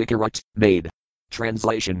 Asikarat, made.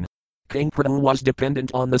 Translation. King Prithu was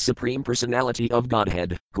dependent on the Supreme Personality of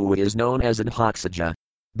Godhead, who is known as Anhoxaja.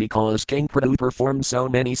 Because King Prithu performed so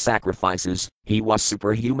many sacrifices, he was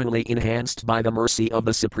superhumanly enhanced by the mercy of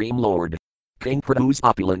the Supreme Lord. King Prithu's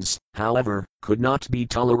opulence, however, could not be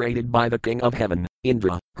tolerated by the King of Heaven,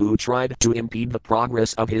 Indra, who tried to impede the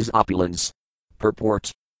progress of his opulence.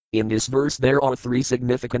 Purport. In this verse there are three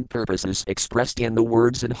significant purposes expressed in the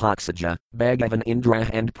words Anhoxaja, Bhagavan Indra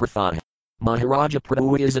and Pratha. Maharaja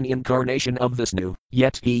Prithu is an incarnation of Vishnu,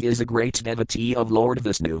 yet he is a great devotee of Lord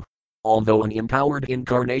Vishnu. Although an empowered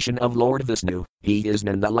incarnation of Lord Vishnu, he is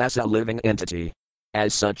nonetheless a living entity.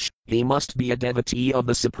 As such, he must be a devotee of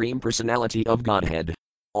the Supreme Personality of Godhead.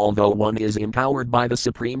 Although one is empowered by the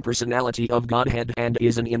Supreme Personality of Godhead and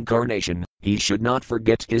is an incarnation, he should not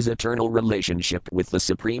forget his eternal relationship with the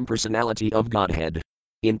Supreme Personality of Godhead.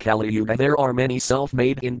 In Kali Yuga there are many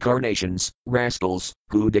self-made incarnations, rascals,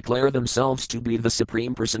 who declare themselves to be the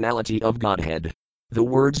Supreme Personality of Godhead. The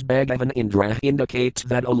words Bhagavan Indra indicate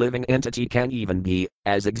that a living entity can even be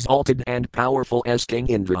as exalted and powerful as King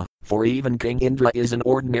Indra, for even King Indra is an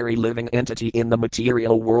ordinary living entity in the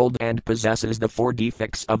material world and possesses the four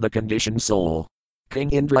defects of the conditioned soul.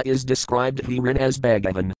 King Indra is described herein as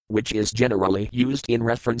Bhagavan, which is generally used in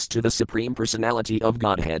reference to the Supreme Personality of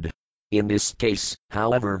Godhead. In this case,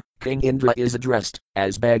 however, King Indra is addressed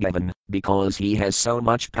as Bhagavan because he has so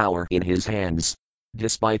much power in his hands.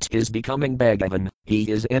 Despite his becoming Bhagavan, he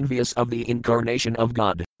is envious of the incarnation of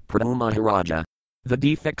God, Prithu Maharaja. The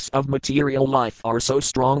defects of material life are so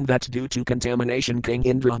strong that due to contamination King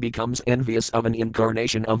Indra becomes envious of an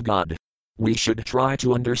incarnation of God. We should try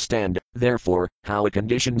to understand, therefore, how a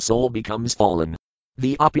conditioned soul becomes fallen.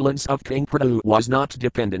 The opulence of King Prithu was not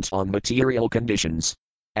dependent on material conditions.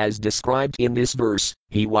 As described in this verse,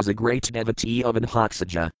 he was a great devotee of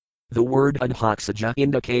Anhoxaja. The word Anhoxaja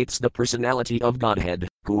indicates the personality of Godhead,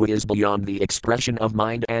 who is beyond the expression of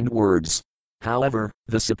mind and words. However,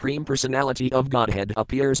 the Supreme Personality of Godhead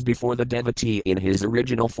appears before the devotee in his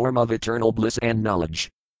original form of eternal bliss and knowledge.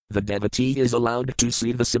 The devotee is allowed to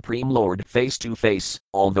see the Supreme Lord face to face,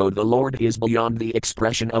 although the Lord is beyond the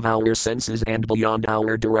expression of our senses and beyond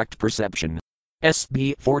our direct perception.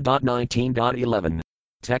 SB 4.19.11.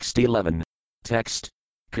 Text 11. Text.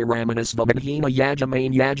 Karamanas Vabadhina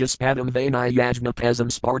Yajamain Yajaspadam Vainai Yajna Pesam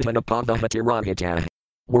Spartanapavahatiranhita.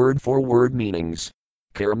 Word for word meanings.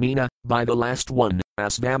 Karamina, by the last one,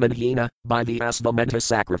 Asvamadhina, by the Asvamedha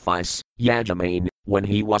sacrifice, Yajamain, when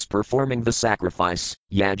he was performing the sacrifice,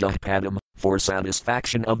 Yajahpadam, for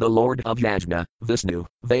satisfaction of the Lord of Yajna, Vishnu,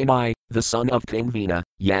 Vainai, the son of King Vina,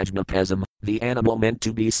 Yajnapesam, the animal meant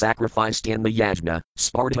to be sacrificed in the Yajna,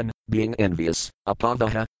 Spartan, being envious,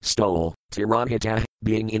 Apavaha, stole, Tiranhita,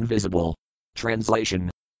 being invisible. Translation.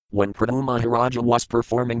 When Prithu Maharaja was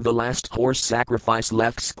performing the last horse sacrifice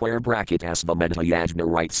left square bracket Asvamedha Yajna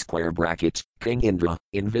right square bracket, King Indra,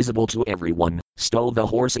 invisible to everyone, stole the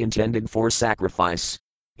horse intended for sacrifice.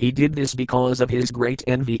 He did this because of his great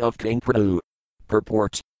envy of King Prithu.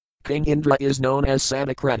 Purport. King Indra is known as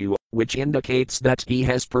Samakratu, which indicates that he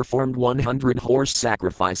has performed 100 horse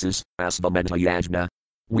sacrifices, Asvamedha Yajna.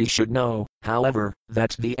 We should know, however,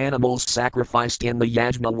 that the animals sacrificed in the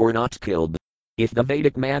Yajna were not killed. If the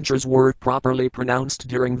Vedic mantras were properly pronounced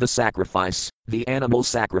during the sacrifice, the animal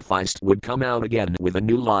sacrificed would come out again with a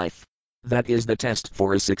new life. That is the test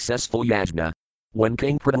for a successful yajna. When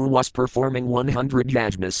King Prithu was performing 100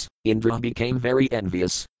 yajnas, Indra became very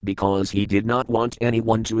envious, because he did not want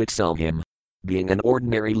anyone to excel him. Being an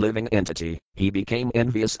ordinary living entity, he became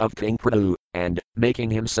envious of King Prithu, and,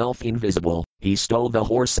 making himself invisible, he stole the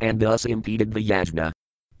horse and thus impeded the yajna.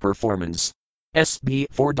 Performance. SB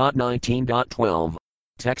 4.19.12.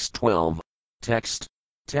 Text 12. Text.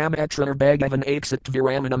 Tam etra bhagavan aksat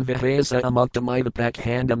viramanam vihasa amuktamaivapak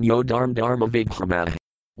handam yodharm dharma vighramah.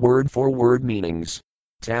 Word for word meanings.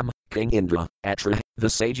 Tam, King Indra, Atra, the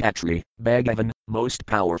sage Atri, Bhagavan, most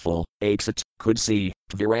powerful, Aksat, could see,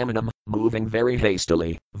 Viramanam, moving very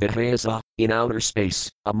hastily, Vihasa, in outer space,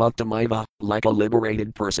 Amuktamaiva, like a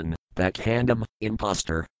liberated person, Pakhandam,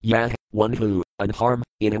 impostor, Yah, one who, Adharm,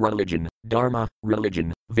 in a religion, Dharma,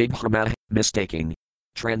 religion, Vighramah, mistaking.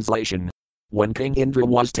 Translation. When King Indra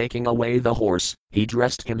was taking away the horse, he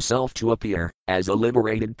dressed himself to appear as a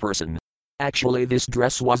liberated person. Actually, this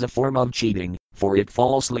dress was a form of cheating, for it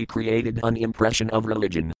falsely created an impression of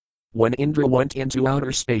religion. When Indra went into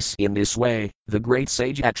outer space in this way, the great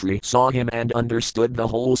sage Atri saw him and understood the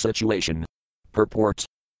whole situation. Purport.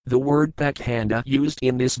 The word Pakhanda used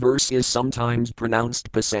in this verse is sometimes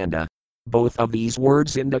pronounced Pasanda. Both of these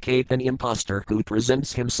words indicate an impostor who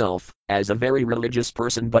presents himself as a very religious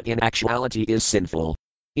person but in actuality is sinful.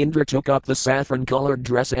 Indra took up the saffron-colored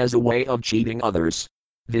dress as a way of cheating others.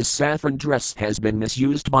 This saffron dress has been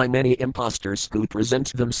misused by many impostors who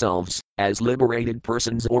present themselves as liberated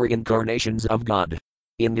persons or incarnations of God.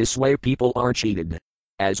 In this way people are cheated.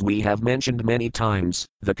 As we have mentioned many times,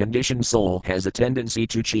 the conditioned soul has a tendency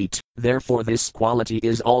to cheat, therefore this quality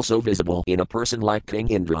is also visible in a person like King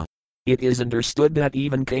Indra. It is understood that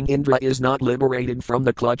even King Indra is not liberated from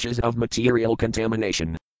the clutches of material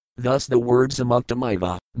contamination. Thus the words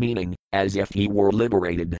amuktamaiva, meaning, as if he were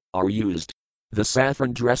liberated, are used. The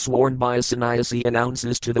saffron dress worn by a sannyasi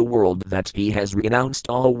announces to the world that he has renounced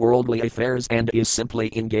all worldly affairs and is simply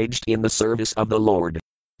engaged in the service of the Lord.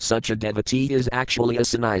 Such a devotee is actually a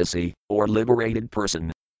sannyasi, or liberated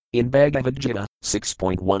person. In Bhagavad Gita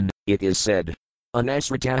 6.1, it is said,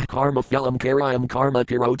 Anasritah karma phelam karyam karma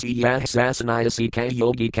karoti yah sannyasi ka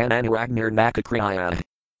yogi kananaragnar nakakriya.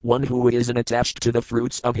 One who isn't attached to the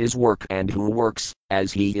fruits of his work and who works,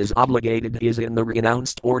 as he is obligated, is in the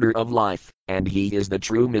renounced order of life, and he is the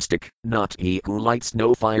true mystic, not he who lights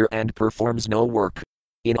no fire and performs no work.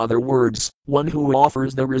 In other words, one who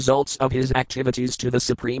offers the results of his activities to the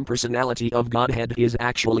Supreme Personality of Godhead is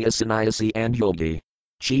actually a sannyasi and yogi.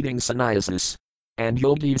 Cheating sannyasis and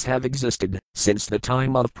yogis have existed since the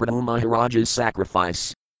time of Prithu Maharaja's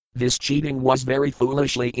sacrifice. This cheating was very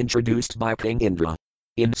foolishly introduced by King Indra.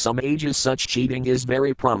 In some ages such cheating is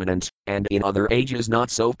very prominent, and in other ages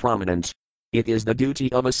not so prominent. It is the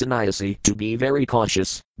duty of a sannyasi to be very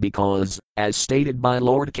cautious, because, as stated by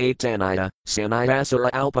Lord Caitanya,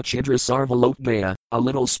 sannyasara alpachidra sarvalokgaya, a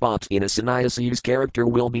little spot in a sannyasi's character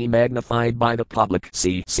will be magnified by the public.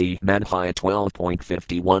 See Madhya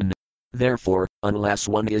 12.51. Therefore, unless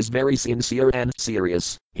one is very sincere and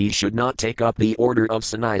serious, he should not take up the order of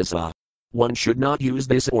sannyasa. One should not use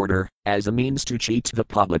this order as a means to cheat the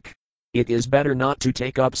public. It is better not to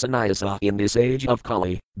take up sannyasa in this age of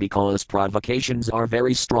Kali, because provocations are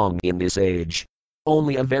very strong in this age.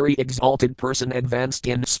 Only a very exalted person advanced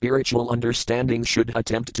in spiritual understanding should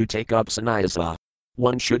attempt to take up sannyasa.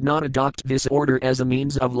 One should not adopt this order as a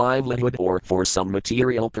means of livelihood or for some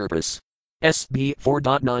material purpose. SB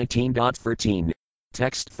 4.19.13.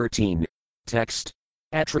 Text 13. Text.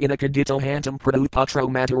 Atrianakadito hantam pradupatro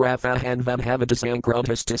matarafahan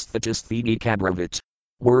vamhavatasankrobhastisthatisthidi kabravit.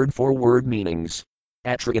 Word for word meanings.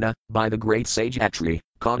 Atriana, by the great sage Atri,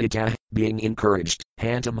 Kadita, being encouraged,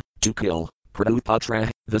 hantam, to kill, Pradupatra,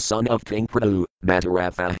 the son of King Prithu,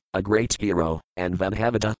 Matarafa, a great hero, and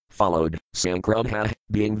Vamhavata, followed, Sankrobha,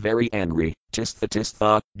 being very angry,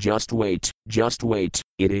 Tisthatistha, just wait,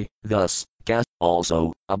 iti, thus, ka,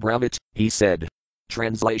 also, abravit, he said.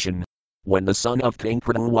 Translation. When the son of King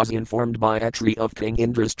Prithu was informed by Atri of King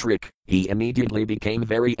Indra's trick, he immediately became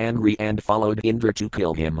very angry and followed Indra to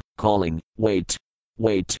kill him, calling, wait.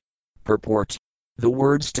 Purport. The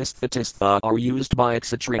words tisthatistha are used by a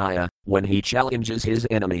Kshatriya when he challenges his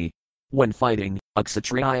enemy. When fighting, a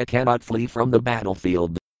Kshatriya cannot flee from the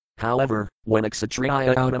battlefield. However, when a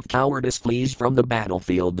Kshatriya out of cowardice flees from the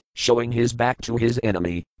battlefield, showing his back to his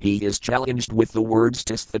enemy, he is challenged with the words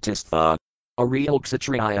tisthatistha. A real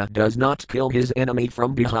Kshatriya does not kill his enemy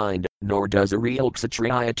from behind, nor does a real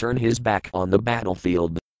Kshatriya turn his back on the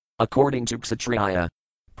battlefield. According to Kshatriya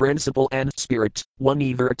principle and spirit, one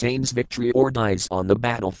either attains victory or dies on the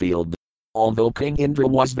battlefield. Although King Indra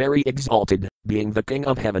was very exalted, being the king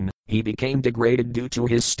of heaven, he became degraded due to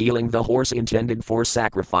his stealing the horse intended for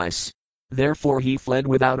sacrifice. Therefore he fled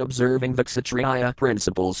without observing the Kshatriya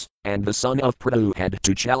principles, and the son of Prithu had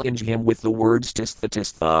to challenge him with the words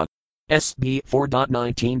tisthatistha. SB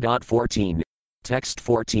 4.19.14. Text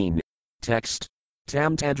 14. Text.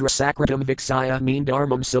 Tam tadra sakritam viksaya mean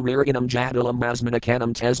dharmam saririnam jadalam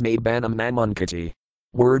masmanakanam tasme banam mamunkati.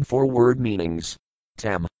 Word for word meanings.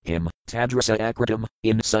 Tam, him, tadrasa akritam,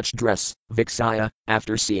 in such dress, viksaya,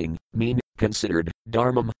 after seeing, mean, considered,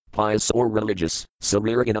 dharmam, pious or religious,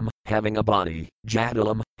 saririnam, having a body,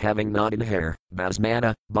 jadalam, having knotted hair,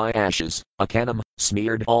 basmana, by ashes, akanam,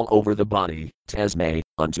 smeared all over the body, tasme,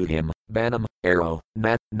 unto him, banam, arrow,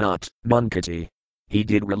 not, munkati. He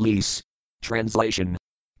did release. Translation.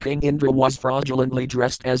 King Indra was fraudulently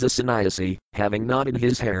dressed as a sannyasi, having knotted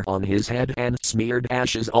his hair on his head and smeared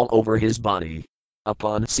ashes all over his body.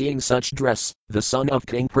 Upon seeing such dress, the son of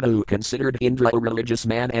King Prithu considered Indra a religious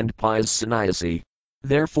man and pious sannyasi.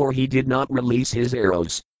 Therefore he did not release his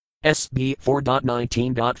arrows. SB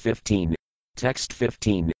 4.19.15. Text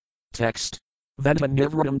 15. Text.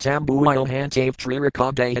 Vedvanivram tambuil hantave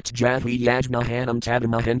trirakagayat jahi yajnahanam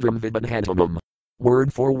tadamahendram vibadhantamam.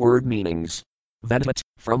 Word for word meanings. Vedvat,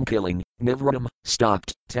 from killing, Nivram,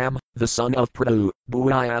 stopped, Tam, the son of Pru,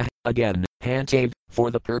 Buaya, again, Hantave, for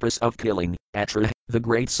the purpose of killing, Atra, the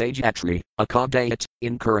great sage Atri, Akagayat,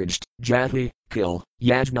 encouraged, Jahi, kill,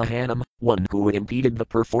 Yajnahanam, one who impeded the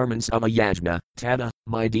performance of a yajna, Tada,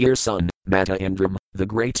 my dear son, Mata Indram, the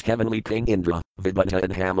great heavenly king Indra, Vibhata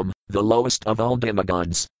and Hamam, the lowest of all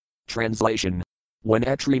demigods. Translation. When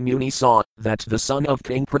Atri Muni saw that the son of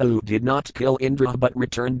King Pru did not kill Indra but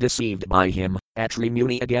returned deceived by him, Atri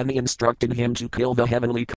Muni again instructed him to kill the heavenly